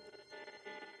suddenly.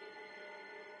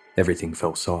 Everything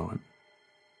fell silent.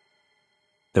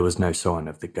 There was no sign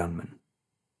of the gunman.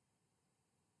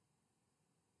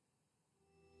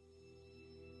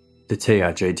 The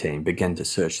TRG team began to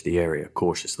search the area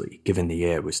cautiously, given the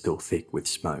air was still thick with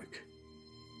smoke.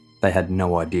 They had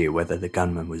no idea whether the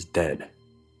gunman was dead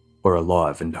or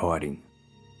alive and hiding,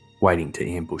 waiting to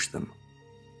ambush them.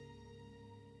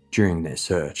 During their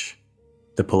search,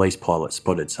 the police pilot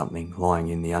spotted something lying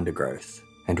in the undergrowth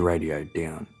and radioed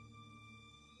down.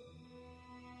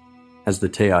 As the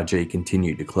TRG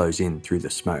continued to close in through the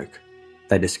smoke,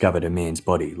 they discovered a man's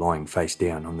body lying face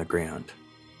down on the ground,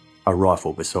 a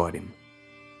rifle beside him.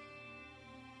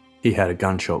 He had a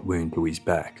gunshot wound to his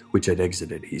back which had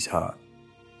exited his heart.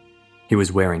 He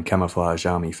was wearing camouflage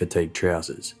army fatigue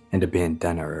trousers and a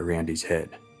bandana around his head,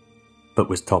 but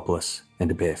was topless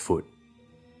and barefoot.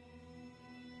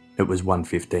 It was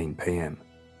 1:15 p.m.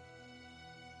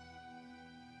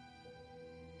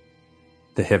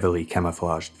 The heavily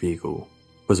camouflaged vehicle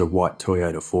was a white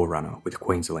Toyota 4Runner with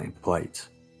Queensland plates.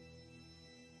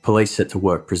 Police set to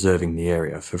work preserving the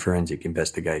area for forensic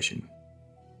investigation.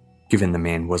 Given the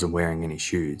man wasn't wearing any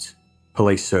shoes,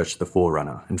 police searched the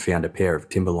 4Runner and found a pair of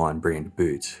Timberline brand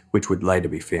boots, which would later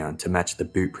be found to match the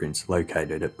boot prints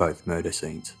located at both murder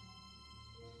scenes.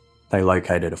 They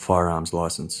located a firearms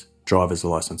licence, driver's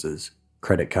licences,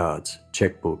 credit cards,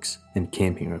 checkbooks, and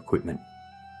camping equipment,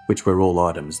 which were all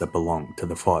items that belonged to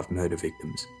the 5 murder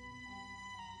victims.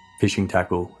 Fishing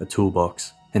tackle, a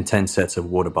toolbox, and 10 sets of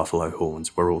water buffalo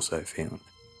horns were also found.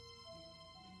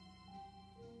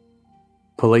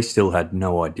 Police still had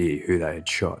no idea who they had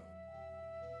shot.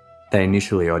 They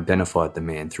initially identified the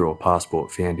man through a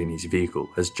passport found in his vehicle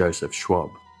as Joseph Schwab,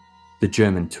 the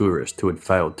German tourist who had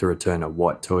failed to return a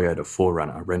white Toyota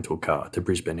 4Runner rental car to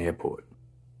Brisbane Airport.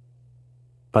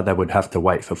 But they would have to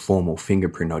wait for formal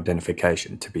fingerprint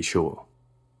identification to be sure.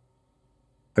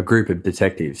 A group of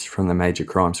detectives from the Major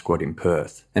Crime Squad in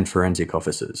Perth and forensic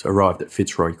officers arrived at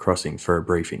Fitzroy Crossing for a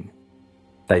briefing.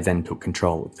 They then took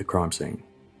control of the crime scene.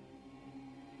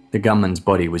 The gunman's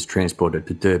body was transported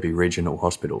to Derby Regional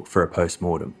Hospital for a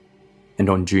post-mortem, and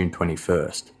on June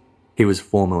 21st, he was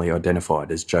formally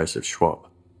identified as Joseph Schwab.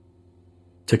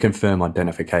 To confirm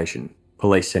identification,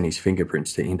 police sent his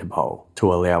fingerprints to Interpol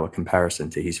to allow a comparison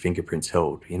to his fingerprints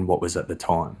held in what was at the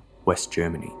time West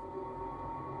Germany.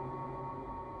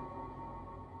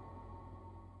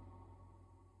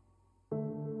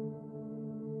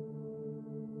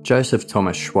 Joseph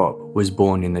Thomas Schwab was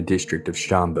born in the district of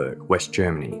Starnberg, West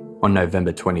Germany, on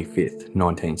November 25,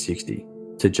 1960,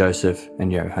 to Joseph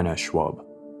and Johanna Schwab.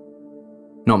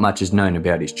 Not much is known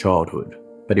about his childhood,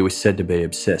 but he was said to be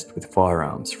obsessed with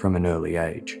firearms from an early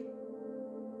age.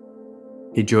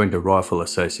 He joined a rifle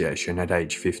association at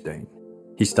age 15.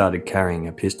 He started carrying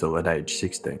a pistol at age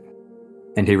 16,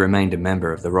 and he remained a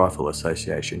member of the rifle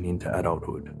association into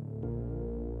adulthood.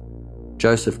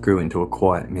 Joseph grew into a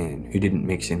quiet man who didn't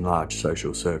mix in large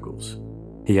social circles.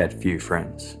 He had few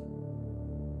friends.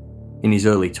 In his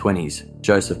early 20s,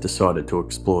 Joseph decided to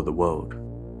explore the world.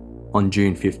 On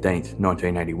June 15,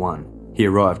 1981, he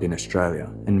arrived in Australia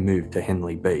and moved to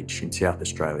Henley Beach in South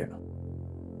Australia.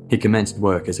 He commenced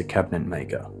work as a cabinet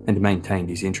maker and maintained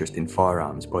his interest in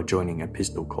firearms by joining a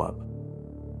pistol club.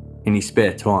 In his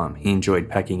spare time, he enjoyed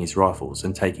packing his rifles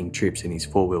and taking trips in his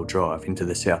four-wheel drive into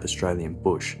the South Australian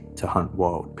bush to hunt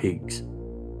wild pigs.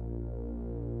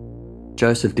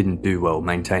 Joseph didn't do well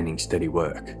maintaining steady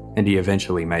work, and he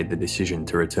eventually made the decision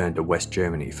to return to West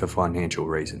Germany for financial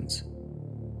reasons.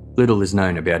 Little is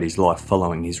known about his life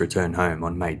following his return home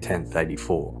on May 10,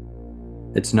 1984.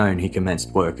 It's known he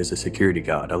commenced work as a security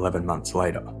guard 11 months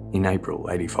later, in April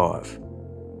 1985.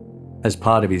 As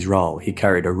part of his role, he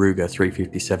carried a Ruger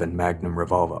 357 Magnum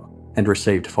revolver and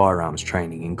received firearms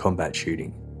training in combat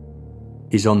shooting.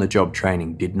 His on-the-job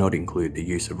training did not include the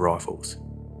use of rifles.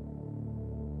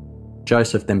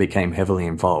 Joseph then became heavily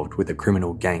involved with a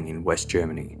criminal gang in West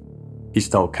Germany. He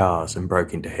stole cars and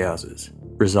broke into houses,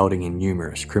 resulting in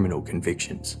numerous criminal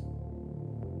convictions.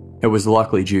 It was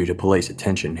likely due to police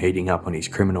attention heating up on his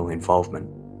criminal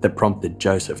involvement that prompted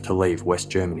Joseph to leave West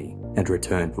Germany and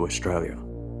return to Australia.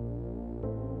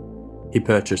 He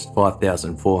purchased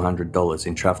 $5,400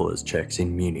 in traveller's checks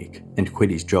in Munich and quit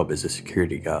his job as a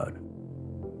security guard.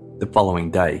 The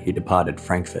following day, he departed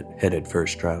Frankfurt, headed for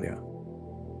Australia.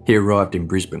 He arrived in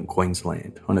Brisbane,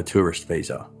 Queensland, on a tourist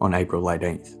visa on April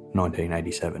 18,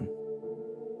 1987.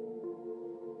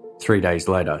 3 days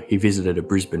later, he visited a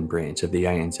Brisbane branch of the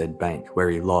ANZ Bank where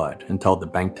he lied and told the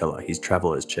bank teller his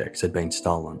traveller's checks had been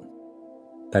stolen.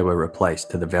 They were replaced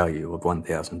to the value of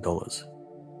 $1,000.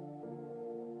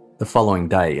 The following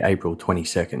day, April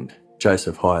 22nd,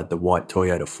 Joseph hired the white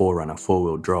Toyota 4Runner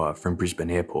four-wheel drive from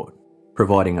Brisbane Airport,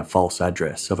 providing a false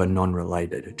address of a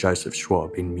non-related Joseph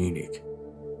Schwab in Munich.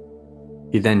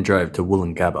 He then drove to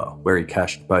Woolloongabba, where he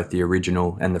cashed both the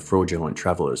original and the fraudulent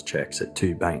traveller's checks at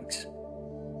two banks.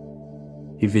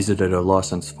 He visited a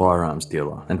licensed firearms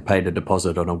dealer and paid a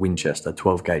deposit on a Winchester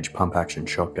 12-gauge pump-action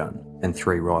shotgun and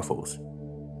 3 rifles,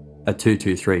 a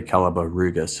 .223 caliber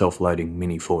Ruger self-loading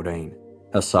Mini 14,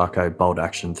 a Sarco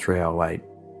bolt-action 308,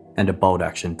 and a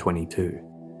bolt-action 22.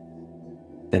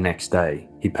 The next day,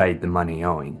 he paid the money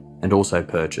owing and also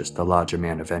purchased a large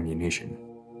amount of ammunition,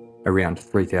 around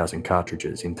 3,000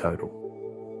 cartridges in total.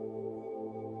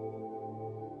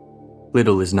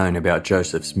 Little is known about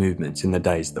Joseph's movements in the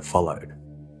days that followed.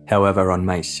 However, on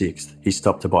May 6th, he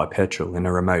stopped to buy petrol in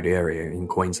a remote area in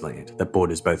Queensland that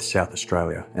borders both South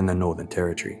Australia and the Northern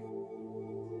Territory.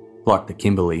 Like the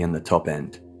Kimberley and the Top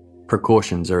End,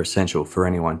 precautions are essential for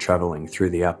anyone travelling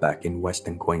through the outback in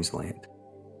Western Queensland.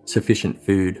 Sufficient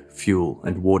food, fuel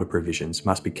and water provisions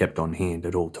must be kept on hand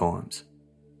at all times.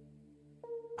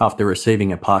 After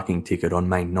receiving a parking ticket on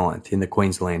May 9th in the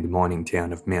Queensland mining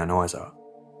town of Mount Isa,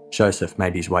 Joseph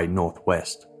made his way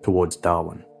northwest towards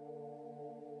Darwin.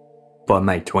 By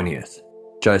May 20th,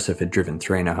 Joseph had driven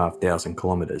 3,500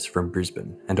 kilometres from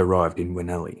Brisbane and arrived in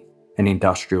Winnelly, an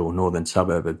industrial northern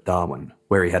suburb of Darwin,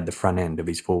 where he had the front end of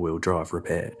his four-wheel drive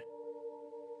repaired.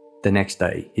 The next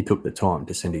day, he took the time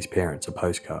to send his parents a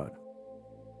postcard.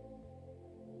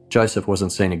 Joseph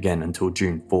wasn't seen again until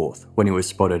June 4th, when he was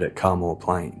spotted at Carmore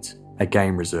Plains, a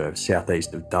game reserve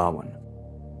southeast of Darwin.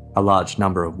 A large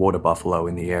number of water buffalo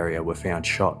in the area were found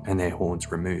shot and their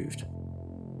horns removed.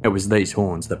 It was these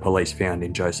horns that police found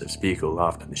in Joseph's vehicle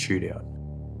after the shootout.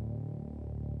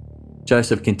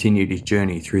 Joseph continued his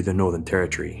journey through the Northern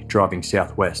Territory, driving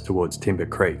southwest towards Timber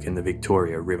Creek and the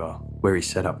Victoria River, where he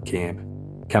set up camp,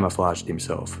 camouflaged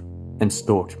himself, and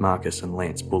stalked Marcus and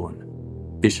Lance Bullen,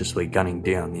 viciously gunning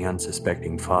down the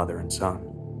unsuspecting father and son.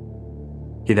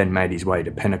 He then made his way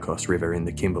to Pentecost River in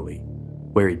the Kimberley,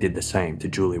 where he did the same to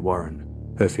Julie Warren,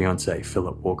 her fiancé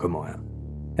Philip Walkermeyer,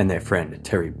 and their friend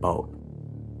Terry Bolt.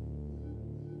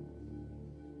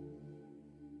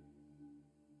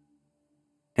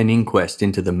 An inquest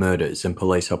into the murders and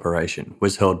police operation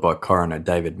was held by Coroner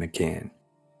David McCann.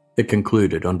 It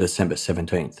concluded on December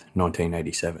 17,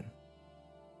 1987.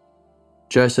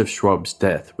 Joseph Schwab's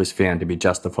death was found to be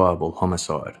justifiable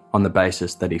homicide on the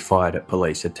basis that he fired at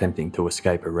police attempting to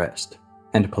escape arrest,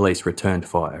 and police returned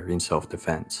fire in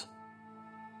self-defence.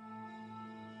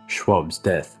 Schwab's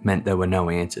death meant there were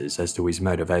no answers as to his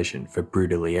motivation for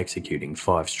brutally executing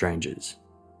 5 strangers.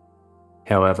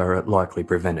 However, it likely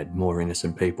prevented more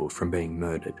innocent people from being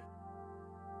murdered.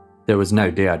 There was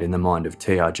no doubt in the mind of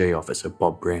TRG officer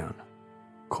Bob Brown.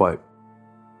 Quote,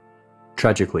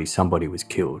 "Tragically, somebody was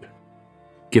killed.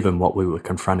 Given what we were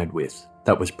confronted with,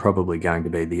 that was probably going to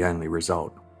be the only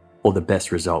result, or the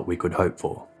best result we could hope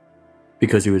for,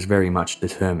 because he was very much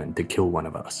determined to kill one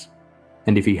of us.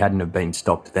 And if he hadn't have been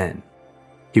stopped then,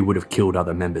 he would have killed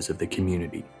other members of the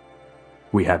community.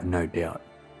 We have no doubt."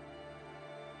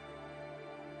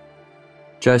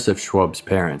 Joseph Schwab's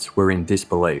parents were in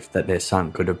disbelief that their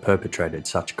son could have perpetrated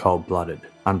such cold-blooded,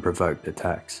 unprovoked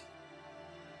attacks.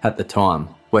 At the time,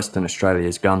 Western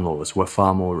Australia's gun laws were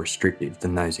far more restrictive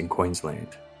than those in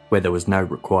Queensland, where there was no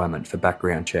requirement for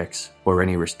background checks or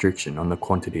any restriction on the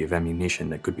quantity of ammunition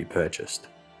that could be purchased.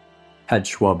 Had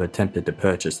Schwab attempted to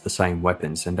purchase the same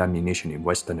weapons and ammunition in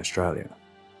Western Australia,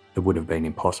 it would have been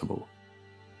impossible.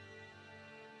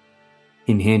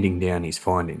 In handing down his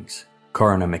findings,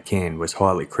 Coroner McCann was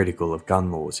highly critical of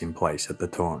gun laws in place at the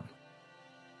time.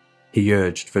 He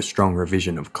urged for strong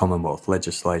revision of Commonwealth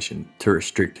legislation to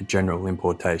restrict general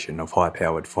importation of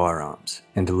high-powered firearms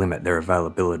and to limit their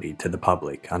availability to the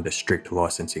public under strict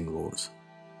licensing laws.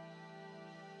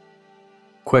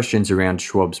 Questions around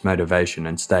Schwab's motivation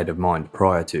and state of mind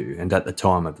prior to and at the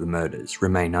time of the murders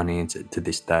remain unanswered to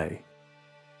this day.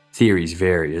 Theories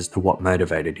vary as to what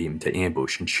motivated him to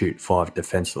ambush and shoot 5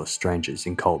 defenceless strangers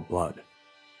in cold blood.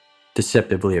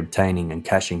 Deceptively obtaining and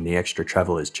cashing the extra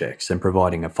traveller's checks and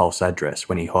providing a false address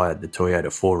when he hired the Toyota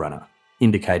 4Runner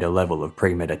indicate a level of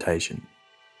premeditation.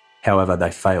 However,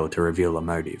 they fail to reveal a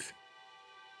motive.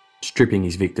 Stripping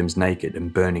his victims naked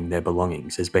and burning their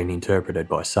belongings has been interpreted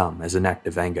by some as an act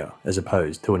of anger as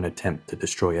opposed to an attempt to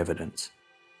destroy evidence.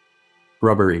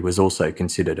 Robbery was also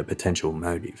considered a potential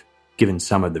motive, given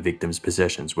some of the victim's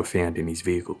possessions were found in his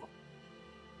vehicle.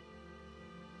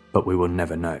 But we will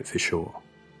never know for sure.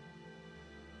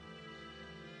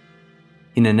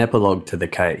 In an epilogue to the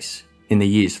case, in the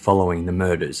years following the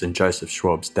murders and Joseph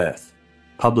Schwab's death,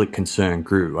 public concern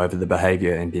grew over the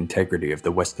behaviour and integrity of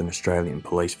the Western Australian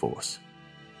police force.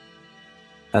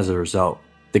 As a result,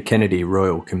 the Kennedy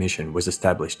Royal Commission was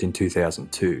established in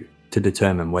 2002 to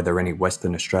determine whether any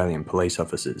Western Australian police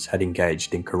officers had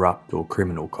engaged in corrupt or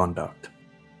criminal conduct.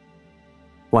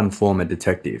 One former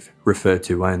detective, referred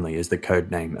to only as the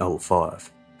codename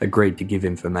L5, agreed to give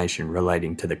information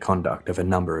relating to the conduct of a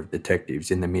number of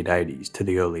detectives in the mid-80s to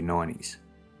the early 90s.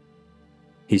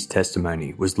 His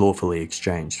testimony was lawfully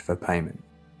exchanged for payment.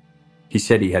 He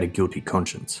said he had a guilty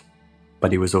conscience,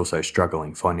 but he was also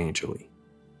struggling financially.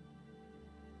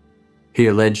 He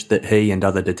alleged that he and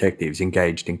other detectives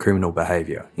engaged in criminal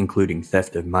behaviour, including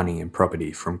theft of money and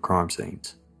property from crime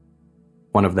scenes.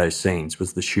 One of those scenes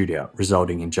was the shootout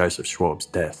resulting in Joseph Schwab's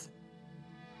death.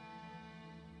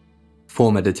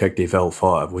 Former Detective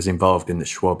L5 was involved in the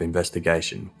Schwab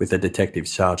investigation with a detective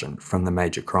sergeant from the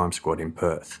Major Crime Squad in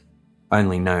Perth,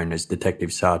 only known as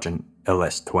Detective Sergeant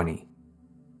LS20.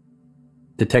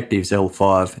 Detectives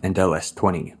L5 and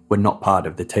LS20 were not part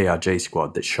of the TRG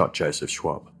squad that shot Joseph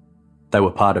Schwab. They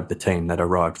were part of the team that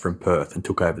arrived from Perth and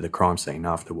took over the crime scene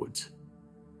afterwards.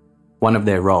 One of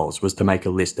their roles was to make a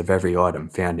list of every item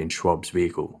found in Schwab's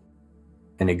vehicle,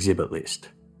 an exhibit list.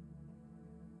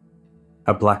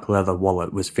 A black leather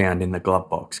wallet was found in the glove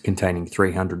box containing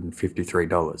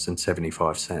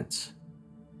 $353.75.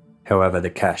 However, the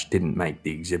cash didn't make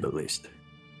the exhibit list.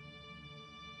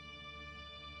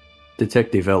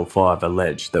 Detective L5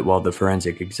 alleged that while the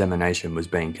forensic examination was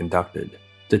being conducted,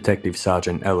 Detective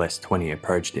Sergeant LS20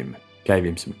 approached him, gave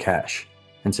him some cash,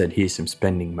 and said, "Here's some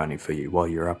spending money for you while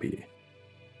you're up here."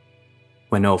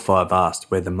 When L5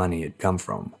 asked where the money had come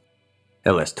from,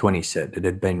 LS20 said it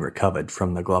had been recovered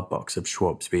from the glove box of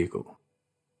Schwab's vehicle,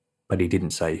 but he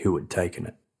didn't say who had taken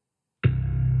it.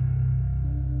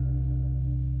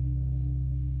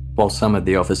 While some of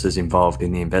the officers involved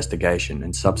in the investigation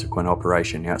and subsequent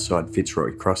operation outside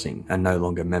Fitzroy Crossing are no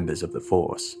longer members of the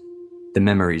force, the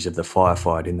memories of the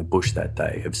firefight in the bush that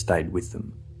day have stayed with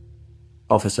them.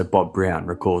 Officer Bob Brown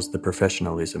recalls the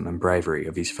professionalism and bravery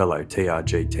of his fellow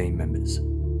TRG team members.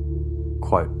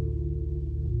 Quote,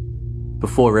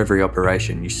 "Before every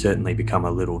operation you certainly become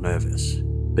a little nervous,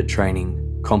 but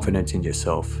training, Confidence in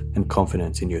yourself and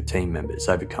confidence in your team members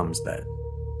overcomes that.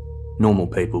 Normal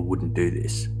people wouldn't do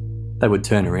this. They would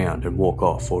turn around and walk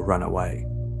off or run away.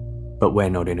 But we're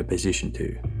not in a position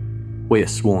to. We are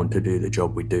sworn to do the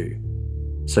job we do.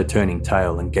 So turning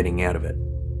tail and getting out of it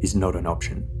is not an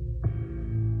option.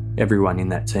 Everyone in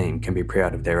that team can be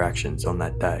proud of their actions on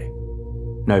that day.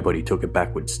 Nobody took a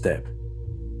backward step.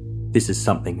 This is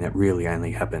something that really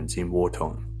only happens in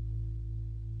wartime.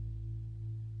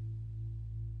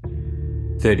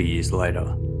 30 years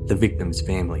later, the victims'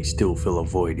 families still feel a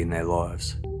void in their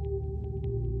lives.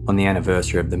 On the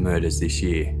anniversary of the murders this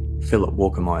year, Philip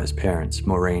Walkermeyer's parents,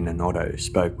 Maureen and Otto,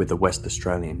 spoke with the West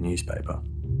Australian newspaper.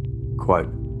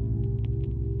 Quote,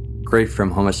 "Grief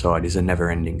from homicide is a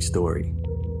never-ending story.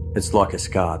 It's like a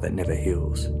scar that never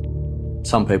heals.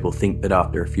 Some people think that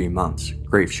after a few months,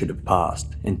 grief should have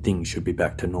passed and things should be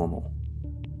back to normal.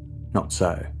 Not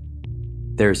so.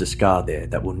 There is a scar there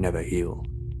that will never heal.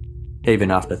 Even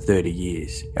after 30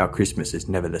 years, our Christmas is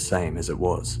never the same as it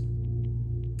was.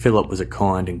 Philip was a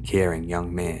kind and caring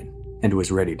young man and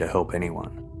was ready to help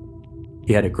anyone.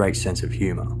 He had a great sense of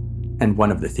humour, and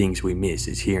one of the things we miss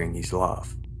is hearing his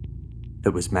laugh.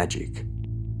 It was magic.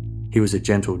 He was a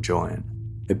gentle giant,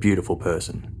 a beautiful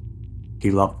person. He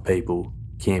loved people,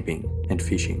 camping and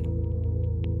fishing.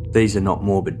 These are not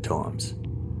morbid times,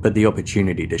 but the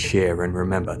opportunity to share and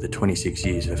remember the 26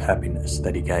 years of happiness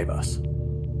that he gave us."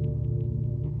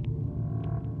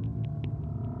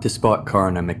 Despite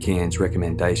Coroner McCann's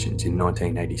recommendations in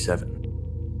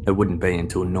 1987, it wouldn't be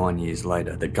until 9 years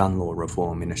later that gun law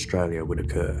reform in Australia would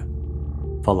occur,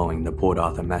 following the Port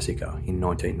Arthur massacre in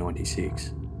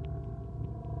 1996.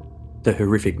 The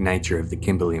horrific nature of the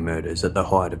Kimberley murders at the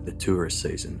height of the tourist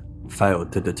season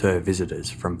failed to deter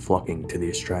visitors from flocking to the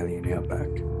Australian outback.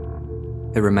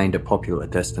 It remained a popular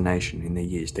destination in the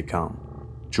years to come,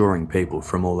 drawing people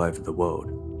from all over the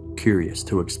world, curious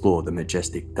to explore the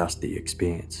majestic, dusty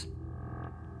expanse,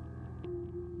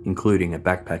 including a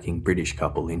backpacking British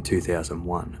couple in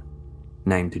 2001,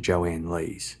 named Joanne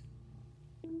Lees,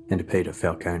 and Peter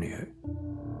Falconio.